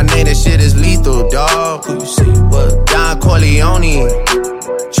 Playing with my name, that shit is lethal, dawg. Who you see? What? Don Corleone.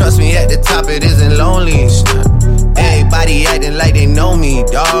 Trust me, at the top it isn't lonely. Everybody acting like they know me,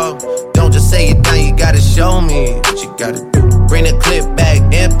 dawg. Don't just say it down, you gotta show me what you gotta do. Bring the clip back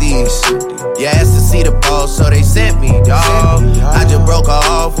empties. You asked to see the ball, so they sent me, dawg. I just broke her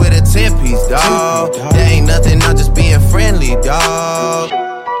off with a 10-piece, dawg. There ain't nothing, I'm just being friendly, dawg.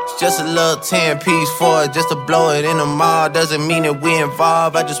 Just a little 10-piece for it, just to blow it in the mall. Doesn't mean that we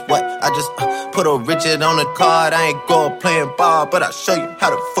involved. I just put a Richard on the card. I ain't go playing ball, but I'll show you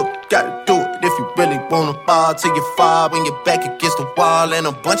how the fuck you gotta do it. If you really wanna ball till you fall when you're back against the wall. And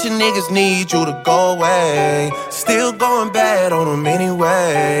a bunch of niggas need you to go away. Still going bad on them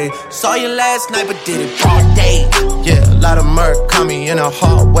anyway. Saw you last night but did it all day. Yeah, a lot of murk caught me in a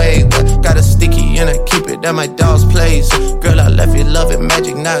hard way. But got a sticky and I keep it at my dog's place. Girl, I left you love it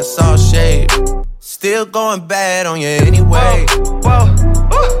magic, not all shade. Still going bad on you anyway. Whoa,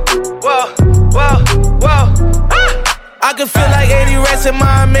 whoa, whoa, whoa. I can feel like 80 rats in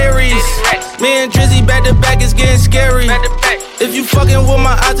my Marys. Me and Drizzy back to back, it's getting scary. If you fucking with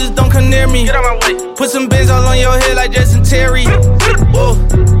my eyes, just don't come near me. Get out my way. Put some bins all on your head like Justin Terry. Whoa.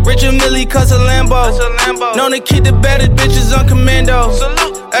 Richard Millie cuss a Lambo. Known to keep the baddest bitches on commando.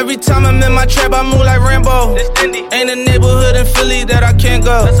 Salute. Every time I'm in my trap, I move like Rambo. Ain't a neighborhood in Philly that I can't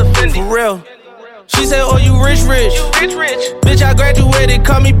go. That's a Fendi. For real. She said, oh, you rich. You rich. Bitch, I graduated,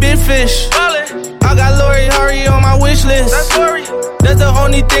 call me Big Fish. Ballin'. I got Lori Hurry on my wish list. That's the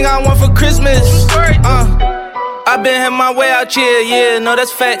only thing I want for Christmas. I been had my way out here, yeah, no,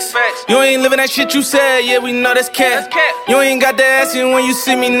 that's facts. You ain't living that shit you said, yeah, we know that's cat. You ain't got the ass in when you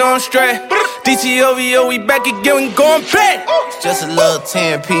see me, no, I'm straight. DTOVO, we back again, we going back. Just a little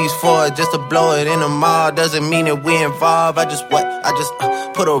 10-piece for it, just to blow it in the mall. Doesn't mean that we involved. I just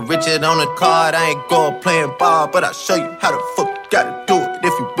put a Richard on the card. I ain't go playing ball, but I'll show you how the fuck you gotta do it.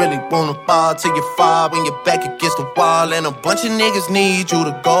 If you really wanna ball till you fall when you're back against the wall. And a bunch of niggas need you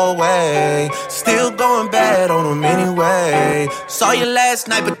to go away. Still going bad on them anyway. Saw you last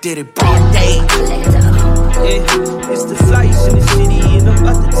night but did it broad day. Yeah, it's the flights in the city and I'm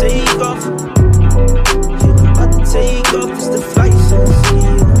about to take off. Yeah, I'm about to take off. It's the flights in the city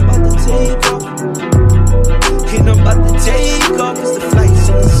and I'm about to take off. And I'm about to take off. It's the flights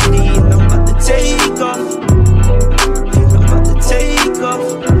in the city and I'm about to take off. Take off,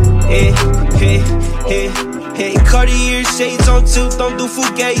 hey, Cartier shades on tooth, don't do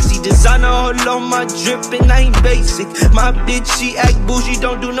fugazi. Designer all on my drip and I ain't basic. My bitch, she act bougie,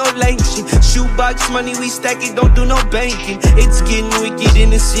 don't do no lame shit. Shoebox money, we stack it, don't do no banking. It's getting wicked in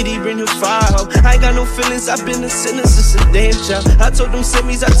the city, bring the fire out. I ain't got no feelings, I've been a sinner since a damn child. I told them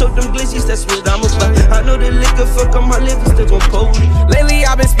semis, I told them glizzies, that's what I'm about. I know the liquor fuck on my liver, still gon' pull it. Lately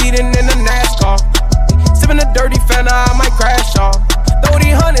I've been speeding in the NASCAR. Sippin' a dirty Fanta, I might crash off. Throw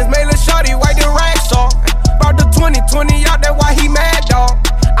these hundreds, made a shorty, wipe the racks off. Brought the 2020 out, that's why he mad, dawg.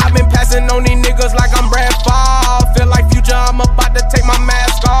 I've been passing on these niggas like I'm Brad Fall. Feel like Future, I'm about to take my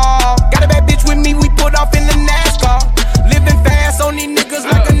mask off. Got a bad bitch with me, we put off in the NASCAR. Living fast on these niggas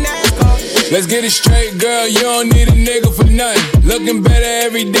like a NASCAR. Let's get it straight, girl, you don't need a nigga for nothing. Looking better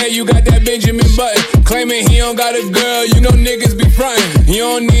every day, you got that Benjamin Button. Claiming he don't got a girl, you know niggas be frontin'. You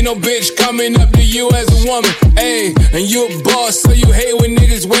don't need no bitch coming up to you as a woman. Ayy, and you a boss, so you hate when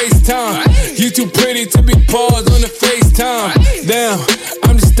niggas waste time. You too pretty to be paused on the FaceTime. Damn,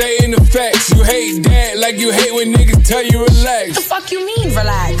 I'm just stating the facts. You hate that like you hate when niggas tell you relax. The fuck you mean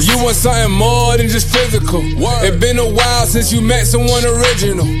relax? You want something more than just physical. It been a while since you met someone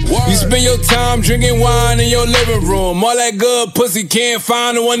original. You spend your time drinking wine in your living room. All that good pussy can't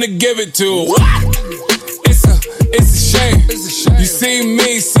find the one to give it to. It's a shame. You see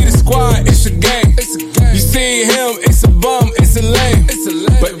me, see the squad, it's a gang. You see him, it's a bum, it's a lame.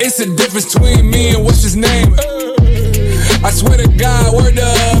 But it's a difference between me and what's his name. I swear to God, word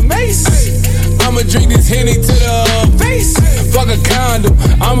to Mace. I'ma drink this Henny to the face. Fuck a condom,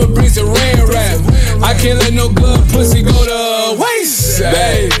 I'ma bring some rain rap. I can't let no good pussy go to waste.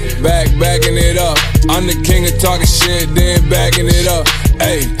 Backing it up. I'm the king of talking shit, then backing it up.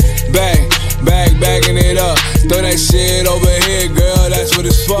 Ayy, backing it up. Throw that shit over here, girl, that's what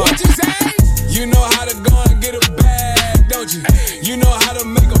it's for. You know how to go and get a bag, don't you? You know how to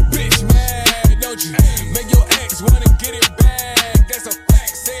make a bitch mad, don't you? Make your ex wanna get it back, that's a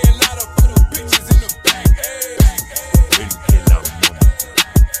fact. Say a lot of for the bitches in the back.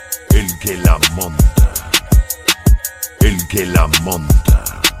 El que la monta. El que la monta.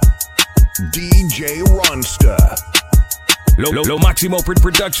 DJ Ronsta. Lo Maximo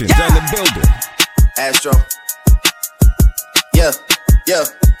Productions on the building. Astro. Yeah.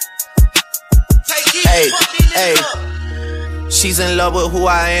 Hey. She's in love with who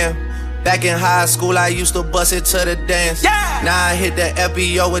I am. Back in high school, I used to bust it to the dance. Yeah. Now I hit the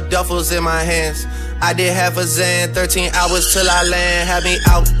FBO with duffels in my hands. I did half a Zan, 13 hours till I land. Had me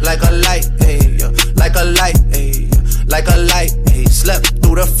out like a light, ayy, like a light, ayy, like a light, ayy. Slept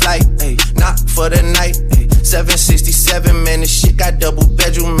through the flight, ayy, not for the night, ayy. 767, man, this shit got double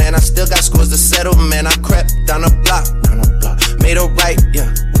bedroom, man. I still got scores to settle, man. I crept down the block, made a right,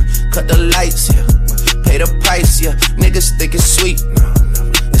 yeah. cut the lights, yeah. Pay the price, yeah. Niggas think it's sweet, no,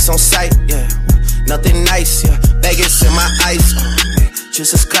 it's on sight, yeah. Nothing nice, yeah. Vegas in my ice,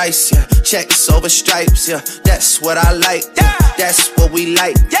 Jesus Christ, yeah. Checks over stripes, yeah. That's what I like, yeah. That's what we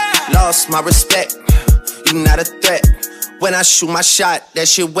like, yeah. Lost my respect, you not a threat. When I shoot my shot, that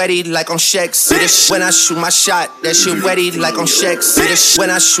shit wetty like on Shaq. See this when I shoot my shot, that shit wetty like on Shaq. See this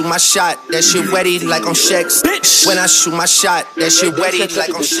when I shoot my shot, that shit wetty like on Shaq. When I shoot my shot, that shit wetty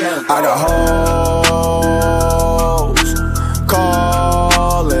like on Shaq. I got hoes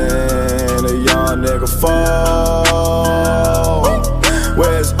calling a young nigga phone.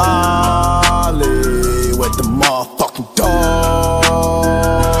 Where's Ollie with the motherfucking dog?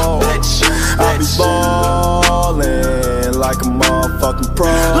 I be ballin' like a motherfucking pro.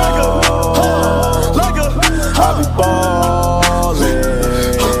 I be ballin'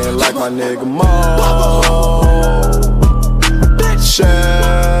 like my nigga Mo.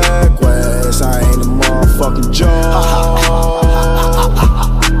 Check West, I ain't a motherfucking joke.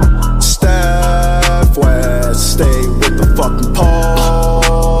 Steph West, stay with the fucking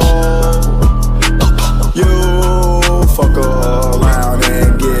pole. You fuck around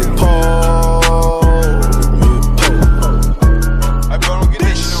and get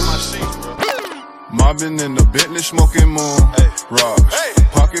Mobbing in the Bentley, smoking moon rocks.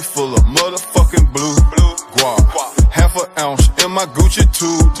 Pocket full of motherfucking blue guap. Half an ounce in my Gucci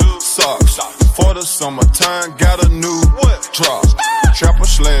tube socks. For the summertime, got a new drop. Trapper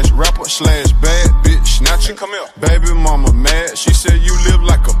slash rapper slash bad bitch snatcher. Come here, baby mama mad. She said you live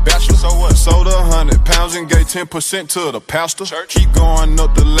like a bachelor. So what? Sold 100 pounds and gave 10% to the pastor. Keep going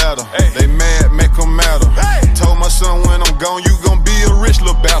up the ladder. They mad, make them matter. Told my son when I'm gone, you gon' be a rich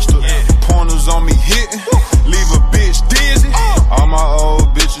little bastard. Pointers on me hitting, leave a bitch dizzy. All my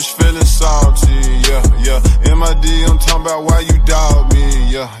old bitches feeling salty, yeah, yeah. MID, I'm talking about why you dog me,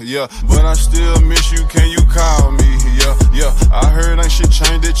 yeah, yeah. But I still miss you, can you call me, yeah, yeah. I heard ain't shit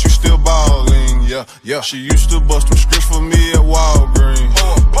changed that you still ballin', yeah, yeah. She used to bust them scripts for me at Walgreens.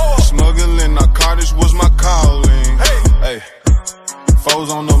 Smuggling narcotics was my calling, hey. Foes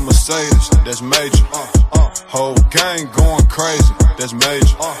on the Mercedes, that's major. Whole gang going crazy, that's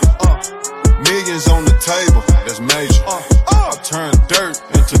major. Millions on the table, that's major. I turn dirt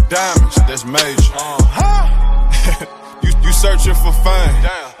into diamonds, that's major. You searching for fame.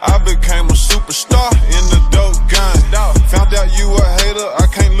 I became a superstar in the dope game. Found out you a hater, I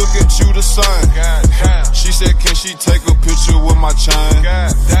can't look at you the same. She said, can she take a picture with my chain?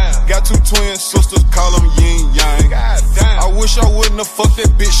 Got two twin sisters, call them yin yang. I wish I wouldn't have fucked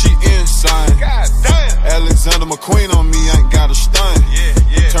that bitch, she insane. Alexander McQueen on me, ain't got a stain.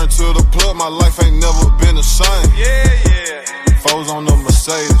 Turn to the plug, my life ain't never been the same. Foes on the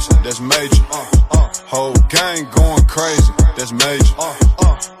Mercedes, that's major. Whole gang going crazy, that's major.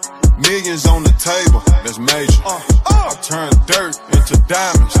 Millions on the table, that's major. I turn dirt into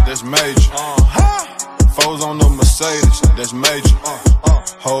diamonds, that's major. Foes on the Mercedes, that's major.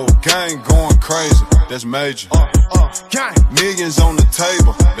 Whole gang going crazy, that's major. Millions on the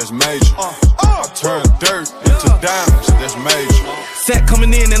table, that's major. I turn dirt into diamonds, that's major. Sack coming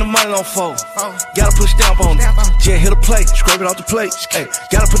in and the money on fold. Gotta put a stamp on it. Jet hit a plate, scrape it off the plate. Hey,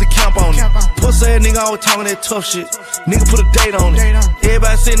 gotta put the camp on it. Pussy ass nigga always talking that tough shit. Nigga put a date on it.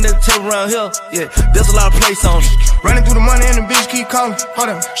 Everybody sitting at the table around here. Yeah, there's a lot of place on it. Running through the money and the bitch keep calling.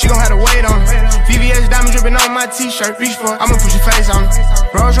 Hold up, she gon' have to wait on it. VVS diamond dripping on my t-shirt. Reach for it, I'ma put your face on it.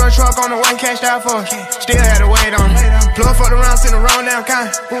 Rolls Royce truck on the one cashed out for it. Still had to wait on it. Plug for the rounds in the wrong down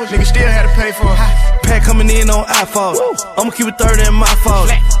kind. Nigga still had to pay for it. Pack coming in on iPhone. I'ma keep it 30 in my fault.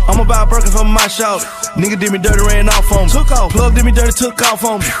 I'ma buy a Birkin for my shout. Nigga did me dirty, ran off on me. Took off. Plug did me dirty, took off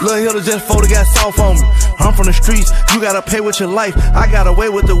on me. Lil' Hilda just folded, got soft on me. I'm from the streets, you gotta pay with your life. I got away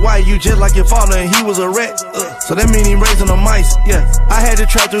with the white, you just like your father, and he was a rat. So that mean he raising them mice, yeah. I had to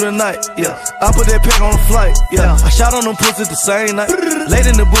try through the night, yeah. I put that pack on the flight, yeah. I shot on them pussies the same night. Late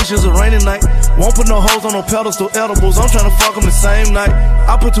in the bushes, a rainy night. Won't put no hoes on no pedestal edibles. I'm tryna fuck them the same night.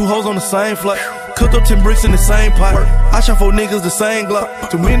 I put 2 hoes on the same flight. Cooked up 10 bricks in the same pot. I shot 4 niggas the same Glock.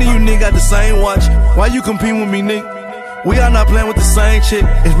 Too many of you niggas got the same watch. Why you compete with me, nigga? We are not playing with the same shit.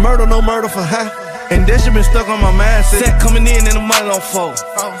 It's murder, no murder for high. And that shit been stuck on my mindset. Sack coming in and the money on fold.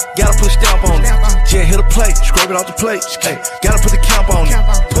 Gotta put a stamp on it. Jet hit a plate, scrape it off the plate. Hey, gotta put the camp on it.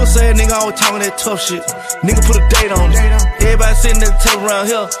 Pussy ass nigga always talking that tough shit. Nigga put a date on it. Everybody sitting at the table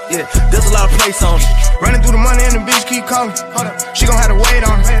around here. Yeah, there's a lot of place on it. Running through the money and the bitch keep calling. Hold up, she gon' have to wait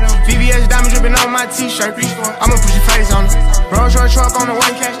on it. VVS diamond dripping on my t-shirt. I'ma put your face on it. Rolls Royce truck on the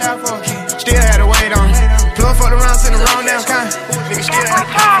one cashed out for it. Still had to wait on it. Plug for the rounds in the wrong down kind. Nigga still had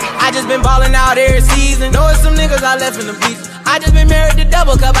to. I just been ballin' out every season. Know it's some niggas I left in the beach. I just been married to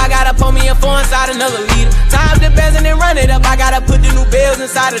double cup. I gotta pour me a 4 inside another liter. Tie up the bands and then run it up. I gotta put the new bells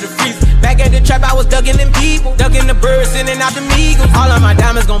inside of the freezer. Back at the trap, I was ducking them people, ducking the birds, sending out the Migos. All of my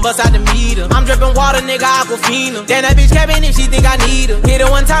diamonds gon' bust out the meter. I'm dripping water, nigga, Aquafina. Damn, that bitch capping if she think I need her. Hit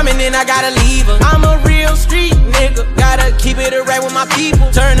her one time and then I gotta leave her. I'm a real street nigga, gotta keep it a right with my people.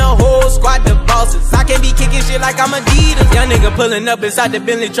 Turn the whole squad to bosses. I can't be kicking shit like I'm Adidas. Young nigga pulling up inside the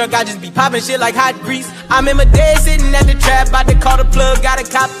Bentley truck, I just be popping shit like hot grease. I'm in my day sitting at the trap, about to call the plug, got a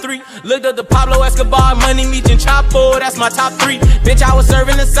cop 3. Looked up the Pablo Escobar, Money Meech and Chapo, that's my top 3. Bitch, I was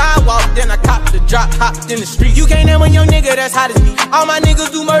serving the sidewalk, then I copped the drop, hopped in the street. You can't name a young nigga that's hot as me. All my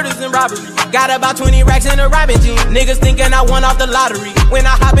niggas do murders and robberies. Got about 20 racks in a robbing jean. Niggas thinking I won off the lottery. When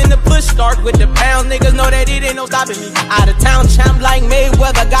I hop in the push start with the pounds, niggas know that it ain't no stopping me. Out of town champ like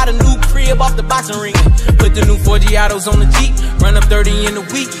Mayweather, got a new crib off the boxing ring. Put the new 4 Giottos on the Jeep, run up 30 in a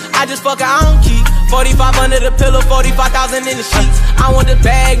week. I just fuck her, I don't keep 45 under the pillow, 45,000 in the sheets. I want the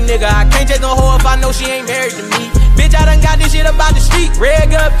bag, nigga. I can't chase no hoe if I know she ain't married to me. Bitch, I done got this shit about the street.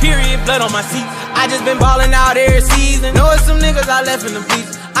 Red gut, period, blood on my seat. I just been ballin' out every season. Know it's some niggas I left in the beach.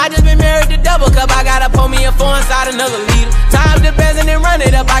 I just been married to double cup. I gotta pour me a 4 inside another liter. Tie up the bands and then run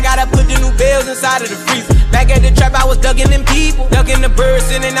it up. I gotta put the new bells inside of the freezer. Back at the trap, I was ducking them people, ducking the birds,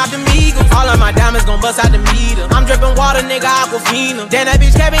 sending out the Migos. All of my diamonds gon' bust out the meter. I'm dripping water, nigga, Aquafina. Damn, that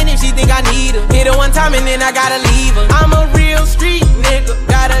bitch capping if she think I need her. Hit her one time and then I gotta leave her. I'm a real street nigga,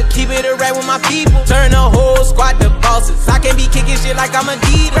 gotta keep it a right with my people. Turn the whole squad to bosses. I can't be kicking shit like I'm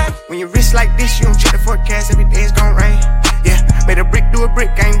Adidas. When you wrist like this, you don't check the forecast. Every day it's gon' rain. Yeah, made a brick do a brick,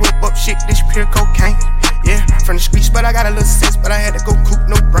 I ain't whip up shit, this pure cocaine. Yeah, from the streets, but I got a little sense, but I had to go coop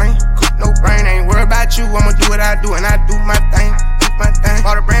no brain. Coop no brain, I ain't worried about you, I'ma do what I do, and I do my thing.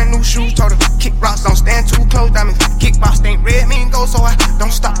 Bought a brand new shoes, told her kick rocks, don't stand too close, diamonds. Kickbox ain't red, mean go, so I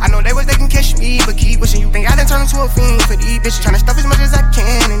don't stop. I know they can catch me, but keep wishing. You think I done turned into a fiend for these bitches, tryna stuff as much as I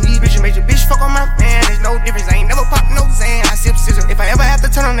can. And these bitches made your bitch fuck on my man. There's no difference, I ain't never popped no Zan. I sip scissors. If I ever have to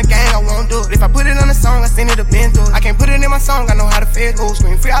turn on the gang, I won't do it. If I put it on a song, I send it to Bento. I can't put it in my song, I know how the fed goes.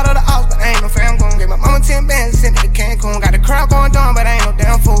 Scream free out of the house, but I ain't no fam gon' give my mama 10 bands, send it to Cancun. Got the crowd going down, but I ain't no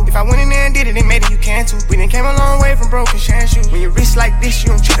damn fool. If I went in there and did it, they made it, you can too. We done came a long way from broken shan shoes. When your wrist like this, you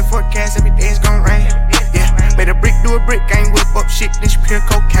don't check the forecast, every day it's gon' rain. Yeah, made a brick do a brick, I ain't whip up shit, this pure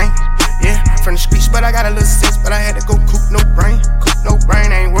cocaine. Yeah, from the streets, but I got a little sense, but I had to go coop no brain. Coop no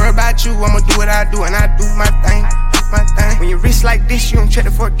brain, I ain't worried about you, I'ma do what I do, and I do my thing. My thing. When you wrist like this, you don't check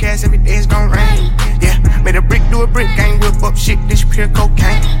the forecast, every day it's gon' rain. Yeah, made a brick do a brick, I ain't whip up shit, this pure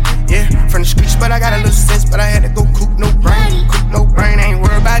cocaine. Yeah, from the streets, but I got a little sense, but I had to go coop no brain. Coop no brain, I ain't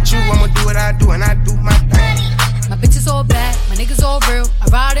worried about you, I'ma do what I do, and I do my thing. My bitches all bad, my niggas all real. I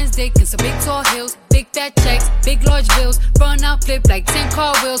ride in dick in some big tall hills, big fat checks, big large bills. Run out, flip like 10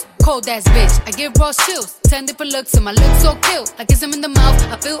 car wheels. Cold ass bitch, I give raw chills. 10 different looks and my lips so kill. I kiss him in the mouth,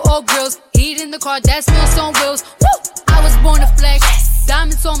 I feel all grills. Heat in the car, that smells on wheels. Woo! I was born to flex,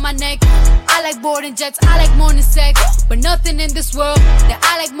 diamonds on my neck. I like boarding jets, I like more than sex. But nothing in this world that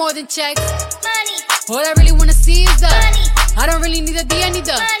I like more than checks. Money. All I really wanna see is the money. I don't really need a D, I need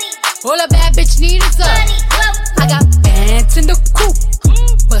the money. All a bad bitch need is the money. I got bands in the coop,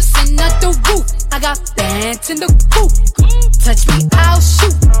 bustin' out the roof. I got bands in the coop. Touch me, I'll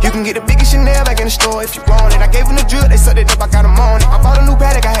shoot. You can get the biggest Chanel back in the store if you want it. I gave them the drill, they sucked it up, I got them on it. I bought a new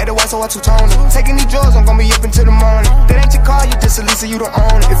Patek, I had to watch, so I two-tone it. Taking these drugs, I'm gonna be up until the morning. That ain't your car, you just a Lisa, you don't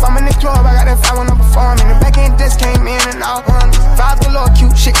own it. If I'm in the club, I got that fire when I'm performing. The back end desk came in and out on it. Vibes galore,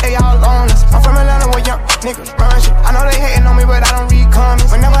 cute shit, they all on us. I'm from Atlanta where young niggas run shit. I know they hating on me, but I don't read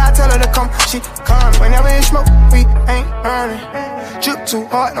comments. Whenever I tell her to come, she come. Whenever it's smoke, we ain't running. Drip too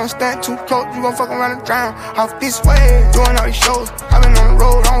hard, don't stand too close, you gon' fuck around and drown. Off this way, doing all these shows. I've been on the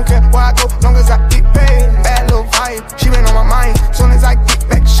road, I don't care where I go, long as I get paid. Bad little vibe, she been on my mind. Soon as I get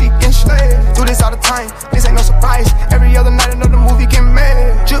back, she can slay. Do this all the time, this ain't no surprise. Every other night another movie get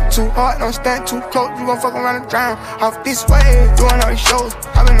made. Drip too hard, don't stand too close, you gon' fuck around and drown. Off this way, doing all these shows.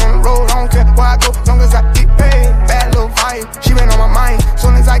 I've been on the road, I don't care where I go, long as I get paid. Bad little vibe, she been on my mind.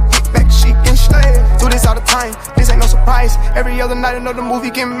 Soon as I get back, she can slay. Do this all the time, this ain't no surprise. Every other night another movie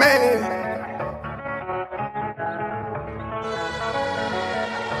get made.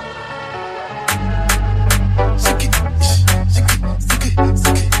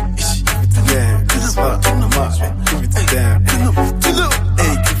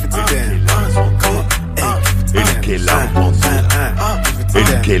 El que la monta,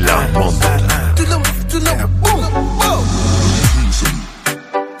 el que la monta.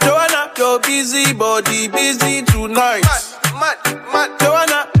 Joanna, your busy body busy tonight.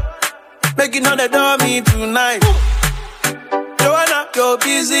 Joanna, making $100 on me tonight. Joanna, Your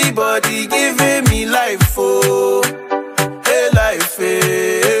busy body giving me life, oh. Hey, life,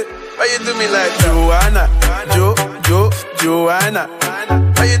 hey. Why you do me like Joanna? Joanna.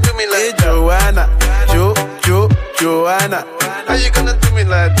 Why you do me like Joanna? Joanna. How you gonna do me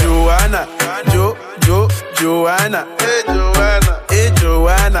like Joanna? Joanna. Hey,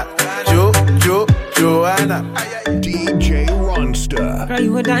 Joanna. Joanna. DJ Ronsta. Girl,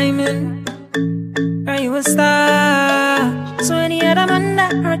 you a diamond. Girl, you a star. So any other man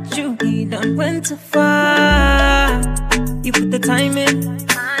that hurt you, he done went too far. You put the time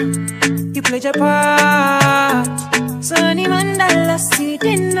in. You played your part. So any man that lost you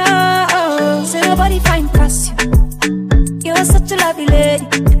didn't know. Say nobody find past you. You're such a lovely lady.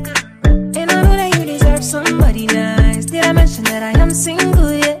 And I know that you deserve somebody nice. Did I mention that I am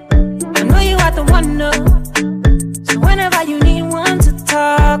single yet? I know you are the one, no. So whenever you need one to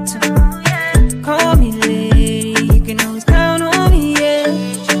talk to, call me lady. You can always count on me, yeah.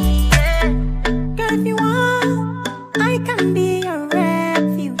 Girl, if you want, I can be your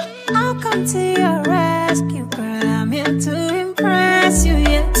refuge. I'll come to your rescue. Girl, I'm here to impress you,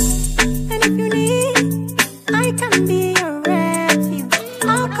 yeah. And if you need, I can be your refuge.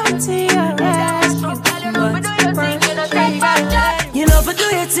 I'll come to your rescue. You know, for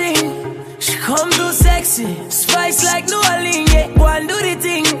do your thing. She come too sexy, spice like New Orleans, yeah. Go and do the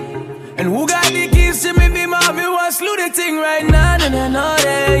thing. And who got the keys to me, be mommy, wants to do the thing right now. And I know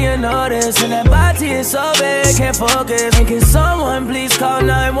that you know this. And that body is so big, can't focus. And can someone please call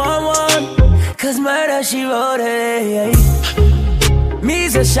 911? Cause murder, she wrote it, yeah.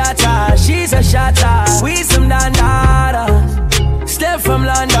 Me's a shotter, she's a shotter. We some dandadas. Step from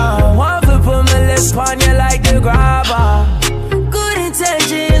London, one foot put my lips on you like the grabber. Good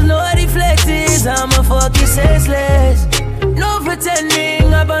intentions, no deflectors. I'ma fuck you senseless. No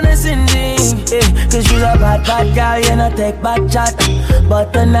pretending, I'm on a sending, yeah. Cause you a bad girl, you no take back chat.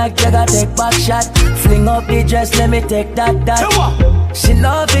 But tonight you gotta take back shot. Fling up the dress, let me take that. She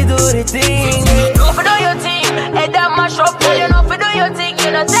know if you do the thing, yeah. Know if you do your thing, head that mash up. Tell you know if you do your thing,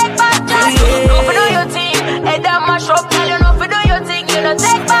 you no take back chat. Know if you do your thing, head that mash up. Tell you know if you do your thing, you no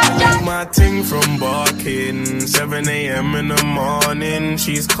take back chat. My ting from barking, 7 a.m. in the morning.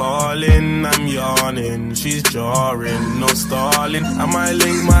 She's calling, I'm yawning. She's jarring, no stalling. I might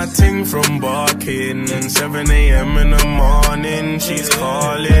link my ting from barking, 7 a.m. in the morning. She's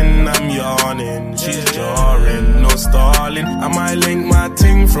calling, I'm yawning. She's jarring, no stalling. I might link my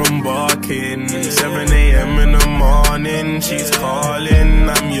ting from barking, 7 a.m. in the morning. She's calling,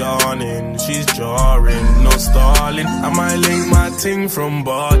 I'm yawning. She's jarring, no stalling. I might link my ting from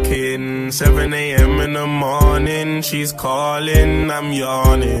barking, 7 a.m. in the morning. She's calling, I'm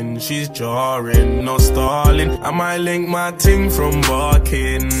yawning. She's jarring, no stalling. I might link my ting from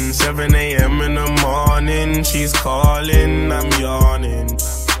barking, 7 a.m. in the morning. She's calling, I'm yawning.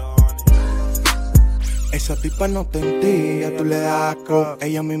 Esa tipa no te entilla, tú le das asco.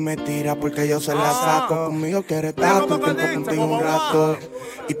 Ella a mí me tira porque yo se la saco. Conmigo quiere estar todo el tiempo contigo un rato.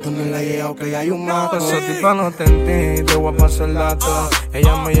 Y tú no le has llegado que ya hay un maco. Esa tipa no te entilla, te voy a pasar el dato.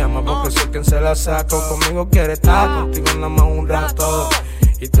 Ella me llama porque sé quién se la saco. Conmigo quiere estar contigo nada más un rato.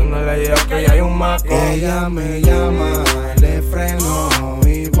 Y tú no le has llegado que ya hay un maco. Ella me llama, le freno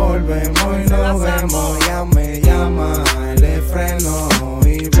y volvemos y nos vemos. Ella me llama, le freno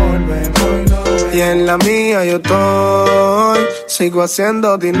y volvemos y nos vemos. Y en la mía yo estoy, sigo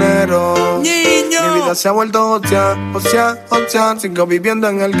haciendo dinero. Niño. Mi vida se ha vuelto hostia, sigo viviendo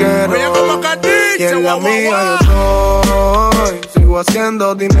en el guero. Y en la mía yo estoy, sigo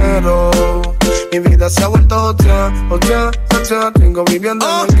haciendo dinero. Mi vida se ha vuelto hostia, sigo viviendo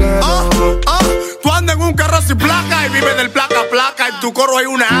en el guero. Tú andas en un carro sin placa y vives del placa a placa. En tu coro hay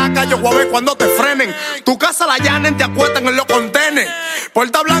una AK, yo voy a ver cuando te frenen. Tu casa la allanen, te acuestan en los contenes. Por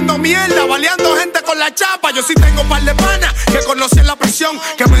estar hablando mierda, baleando gente con la chapa. Yo sí tengo par de panas que conocí en la prisión,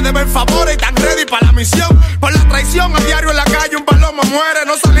 que me deben favores y están ready para la misión. Por la traición, a diario en la calle un palomo muere.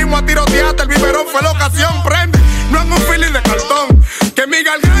 No salimos a tirotear, el biberón fue la ocasión. Prende, no en un feeling de cartón, que mi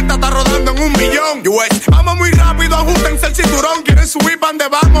garganta está rodando en 1 millón. Vamos muy rápido, ajustense el cinturón. Quieren subir pan de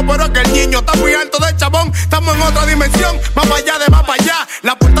vamos, pero es que el niño está muy alto de chabón. Estamos en otra dimensión, más para allá de más para allá.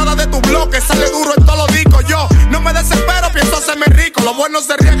 La portada de tu bloque sale duro en todos los discos. Yo no me desespero, pienso hacerme rico. Lo bueno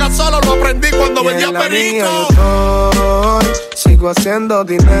se riega solo, lo aprendí cuando vendía perico. Sigo haciendo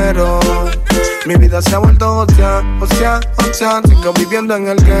dinero. Mi vida se ha vuelto hostia, sigo viviendo en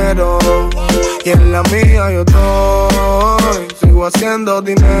el guero. Y en la mía yo estoy, sigo haciendo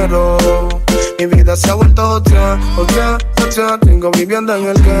dinero. Mi vida se ha vuelto hostia, sigo viviendo en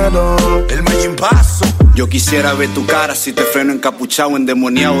el guero. El Medellín paso, Yo quisiera ver tu cara si te freno encapuchado,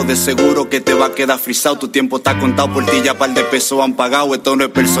 endemoniado. De seguro que te va a quedar frisado. Tu tiempo está contado, por ti ya par de pesos han pagado. Esto no es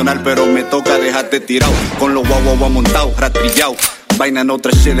personal, pero me toca dejarte tirado. Con los guau montado, rastrillado. Vaina en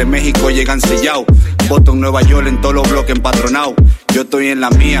otra shit de México llegan sellados. Voto en Nueva York en todos los bloques empatronados. Yo estoy en la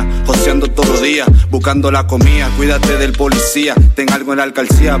mía, joseando todos los días, buscando la comida. Cuídate del policía, ten algo en la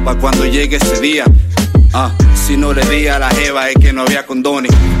alcaldía pa' cuando llegue ese día. Si no le di a la jeva es que no había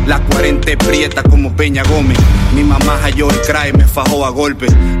condones. La 40 prieta como Peña Gómez. Mi mamá halló el cry, me fajó a golpe.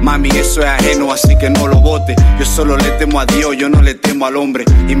 Mami, eso es ajeno, así que no lo bote. Yo solo le temo a Dios, yo no le temo al hombre.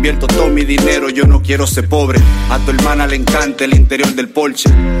 Invierto todo mi dinero, yo no quiero ser pobre. A tu hermana le encanta el interior del Porsche.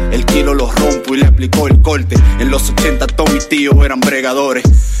 El kilo lo rompo y le aplicó el corte. En los 80 todos mis tíos eran bregadores.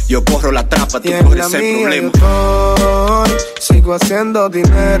 Yo corro la trapa, tú corres el problema. Sigo haciendo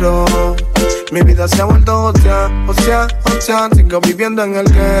dinero. Mi vida se ha vuelto hostia. Sigo viviendo en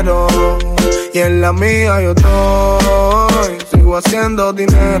el guero. Y en la mía yo estoy. Sigo haciendo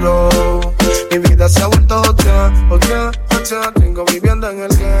dinero. Mi vida se ha vuelto hostia. Sigo viviendo en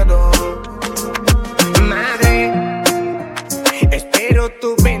el guero. Madre, espero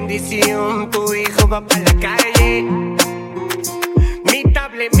tu bendición. Tu hijo va para la calle. Mi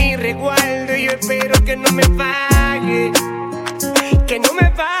tablet, mi resguardo. Yo espero que no me falle. Que no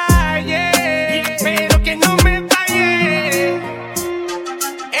me falle. Espero que no me falle.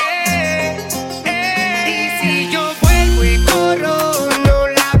 Y si yo vuelvo y corro, no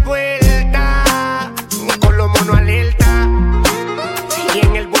la vuelta. Con los monos alerta. Y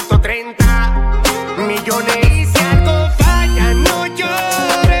en el bulto 30 millones. Y si algo falla, no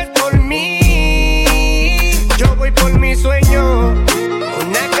llores por mí. Yo voy por mi sueño.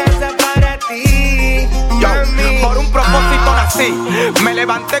 Una casa para ti, mami. Por un propósito nací. Me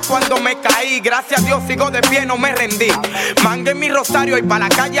levanté cuando me caí. Gracias a Dios sigo de pie, no me rendí. Mangué mi rosario y pa' la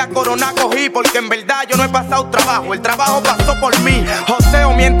calle a Corona cogí. Porque en verdad yo no he pasado trabajo, el trabajo pasó por mí.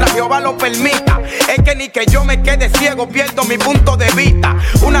 Joseo mientras Jehová lo permita. Es que ni que yo me quede ciego, pierdo mi punto de vista.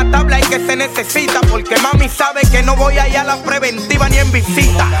 Una tabla es que se necesita, porque mami sabe que no voy allá a la preventiva ni en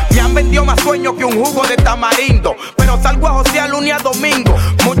visita. Me han vendido más sueños que un jugo de tamarindo, pero salgo a josear lunes a domingo.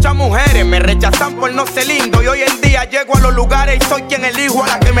 Muchas mujeres me rechazan por no ser lindo. Y hoy en día llego a los lugares y soy quien elijo a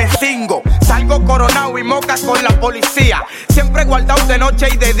la que me cingo. Salgo coronado y moca con la policía, siempre guardado de noche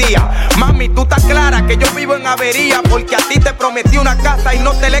y de día. Mami, tú estás clara que yo vivo en avería, porque a ti te prometí una casa y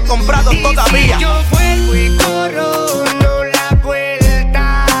no te la he comprado todavía. Si yo vuelvo y corro, no la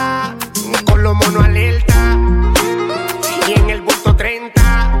vuelta. Con los monos alerta. Y en el bulto 30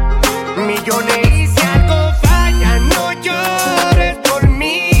 millones. Y si algo falla, no llores por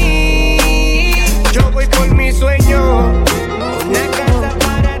mí. Yo voy por mi sueño. Una casa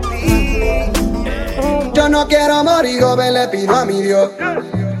para ti. Yo no quiero morir, joven, le pido a mi Dios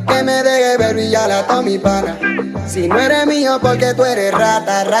que me deje ver brillar a toda mi pana. Si no eres mío porque tú eres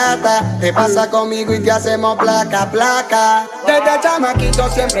rata. Te pasa conmigo y te hacemos placa. Desde chamaquito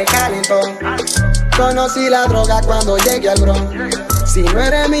siempre calentón. Conocí la droga cuando llegué al Bronx. Si no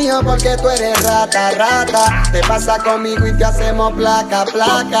eres mío porque tú eres rata. Te pasa conmigo y te hacemos placa.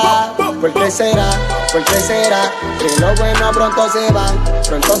 ¿Por qué será? Que lo bueno pronto se van.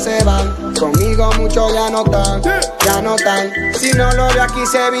 Conmigo muchos ya no están. Si no lo veo aquí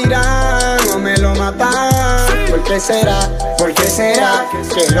se virán o me lo matan. ¿Por qué será?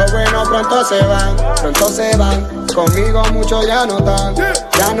 Que lo bueno pronto se van. Conmigo muchos ya no están.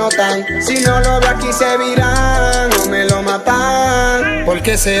 Si no lo veo aquí se virán o me lo matan. ¿Por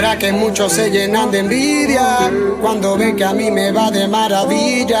qué será que muchos se llenan de envidia cuando ven que a mí me va de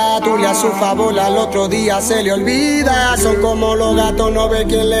maravilla? Tú le haces un favor, al otro día se le olvida. Son como los gatos, no ve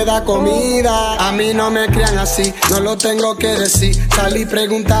quién le da comida. A mí no me crean así, no lo tengo que decir. Salí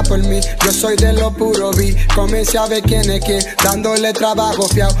pregunta por mí, yo soy de lo puro vi. Comencé a ver quién es quién, dándole trabajo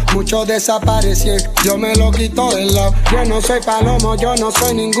fiao. Muchos desaparecieron, yo me lo quito del lado. Yo no soy palomo, yo no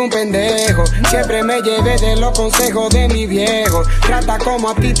soy ningún pendejo. Siempre me llevé de los consejos de mi viejo. Trata como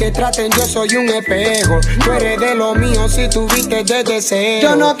a ti te traten, yo soy un espejo. Tú eres de lo mío si tuviste desde cero.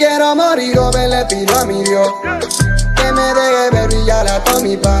 Yo no quiero morir, joven, le pido a mi Dios que me deje ver brillar a toda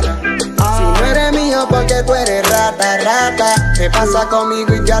mi pana. Si no eres mío porque tú eres rata. Te pasa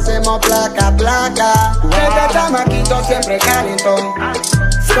conmigo y te hacemos placa. Desde chamaquito siempre calentón.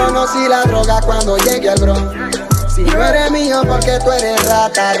 Conocí la droga cuando llegué al Bronx. Si no eres mío porque tú eres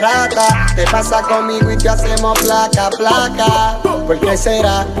rata. Te pasa conmigo y te hacemos placa. ¿Por qué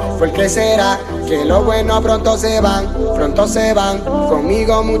será? ¿Por qué será que lo bueno pronto se van? Pronto se van,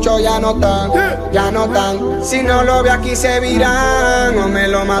 conmigo muchos ya no están, ya no están. Si no lo ve aquí se virán o me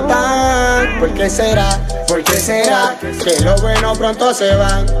lo matan. ¿Por qué será? ¿Por qué será que lo bueno pronto se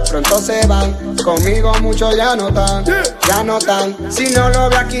van? Pronto se van, conmigo muchos ya no están, ya no están. Si no lo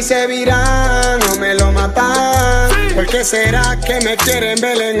ve aquí se virán o me lo matan. ¿Por qué será que me quieren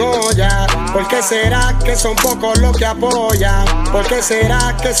ver en olla? ¿Por qué será que son pocos los que apoyan? ¿Por qué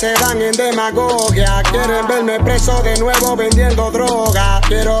será que se van en demagogia? Quieren verme preso de nuevo vendiendo droga.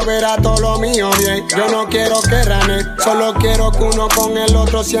 Quiero ver a todo lo mío bien. Yo no quiero que rane, solo quiero que uno con el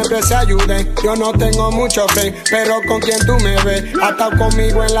otro siempre se ayude. Yo no tengo mucho fe, pero con quien tú me ves, ha estado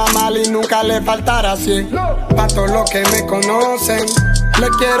conmigo en la mala y nunca le faltará 100. Pa' todos los que me conocen, les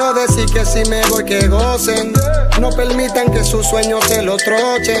quiero decir que si me voy que gocen. No permitan que sus sueños se lo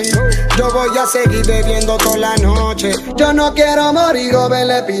trochen. Yo voy a seguir bebiendo toda la noche. Yo no quiero morir, joven,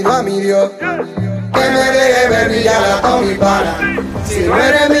 le pido a mi Dios que me deje ver brillar a todo mi pana. Si no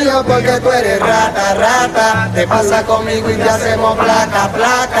eres mío porque tú eres rata, rata, te pasa conmigo y te hacemos placa,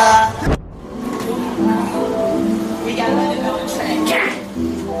 placa.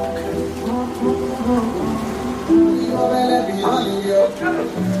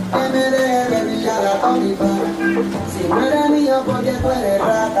 Que me deje ver brillar a todo mi pana. Si no eres mío porque tú eres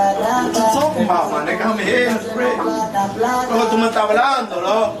rata, rata. ¿Cómo tú me estás hablando,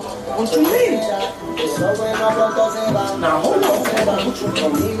 loco? What you mean?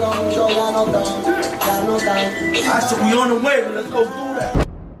 So we on the way, let's go do that.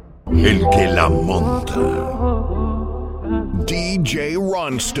 El que la monta. DJ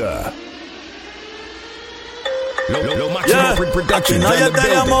Ronsta. Lo máximo production. Nadie te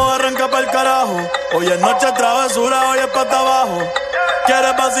llamó, arranca pa'l carajo. Hoy es noche travesura, hoy es pata abajo.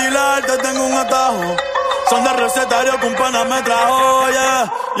 Quieres vacilar, te tengo un atajo. Son de recetario que un pana me trajo,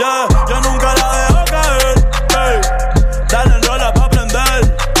 yeah, yeah. Yo nunca la dejo caer, hey. Dale en rola pa'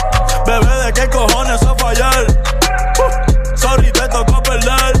 aprender. Bebé, ¿de qué cojones eso fue ayer? Sorry, te tocó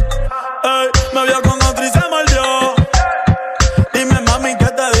perder, hey. Me vio con otra y se mordió. Dime, mami, ¿qué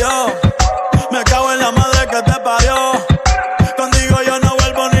te dio? Me cago en la madre que te parió. Contigo yo no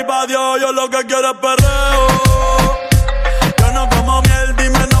vuelvo ni pa' Dios. Yo lo que quiero es perreo. Yo no como miel,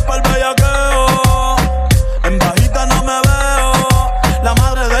 dime no pa'l bellaqueo. En bajita no me veo. La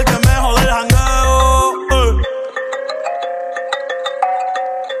madre del que me jode el jangueo.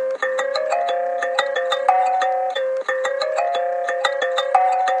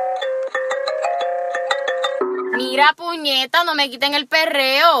 Mira, puñeta, no me quiten el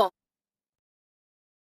perreo.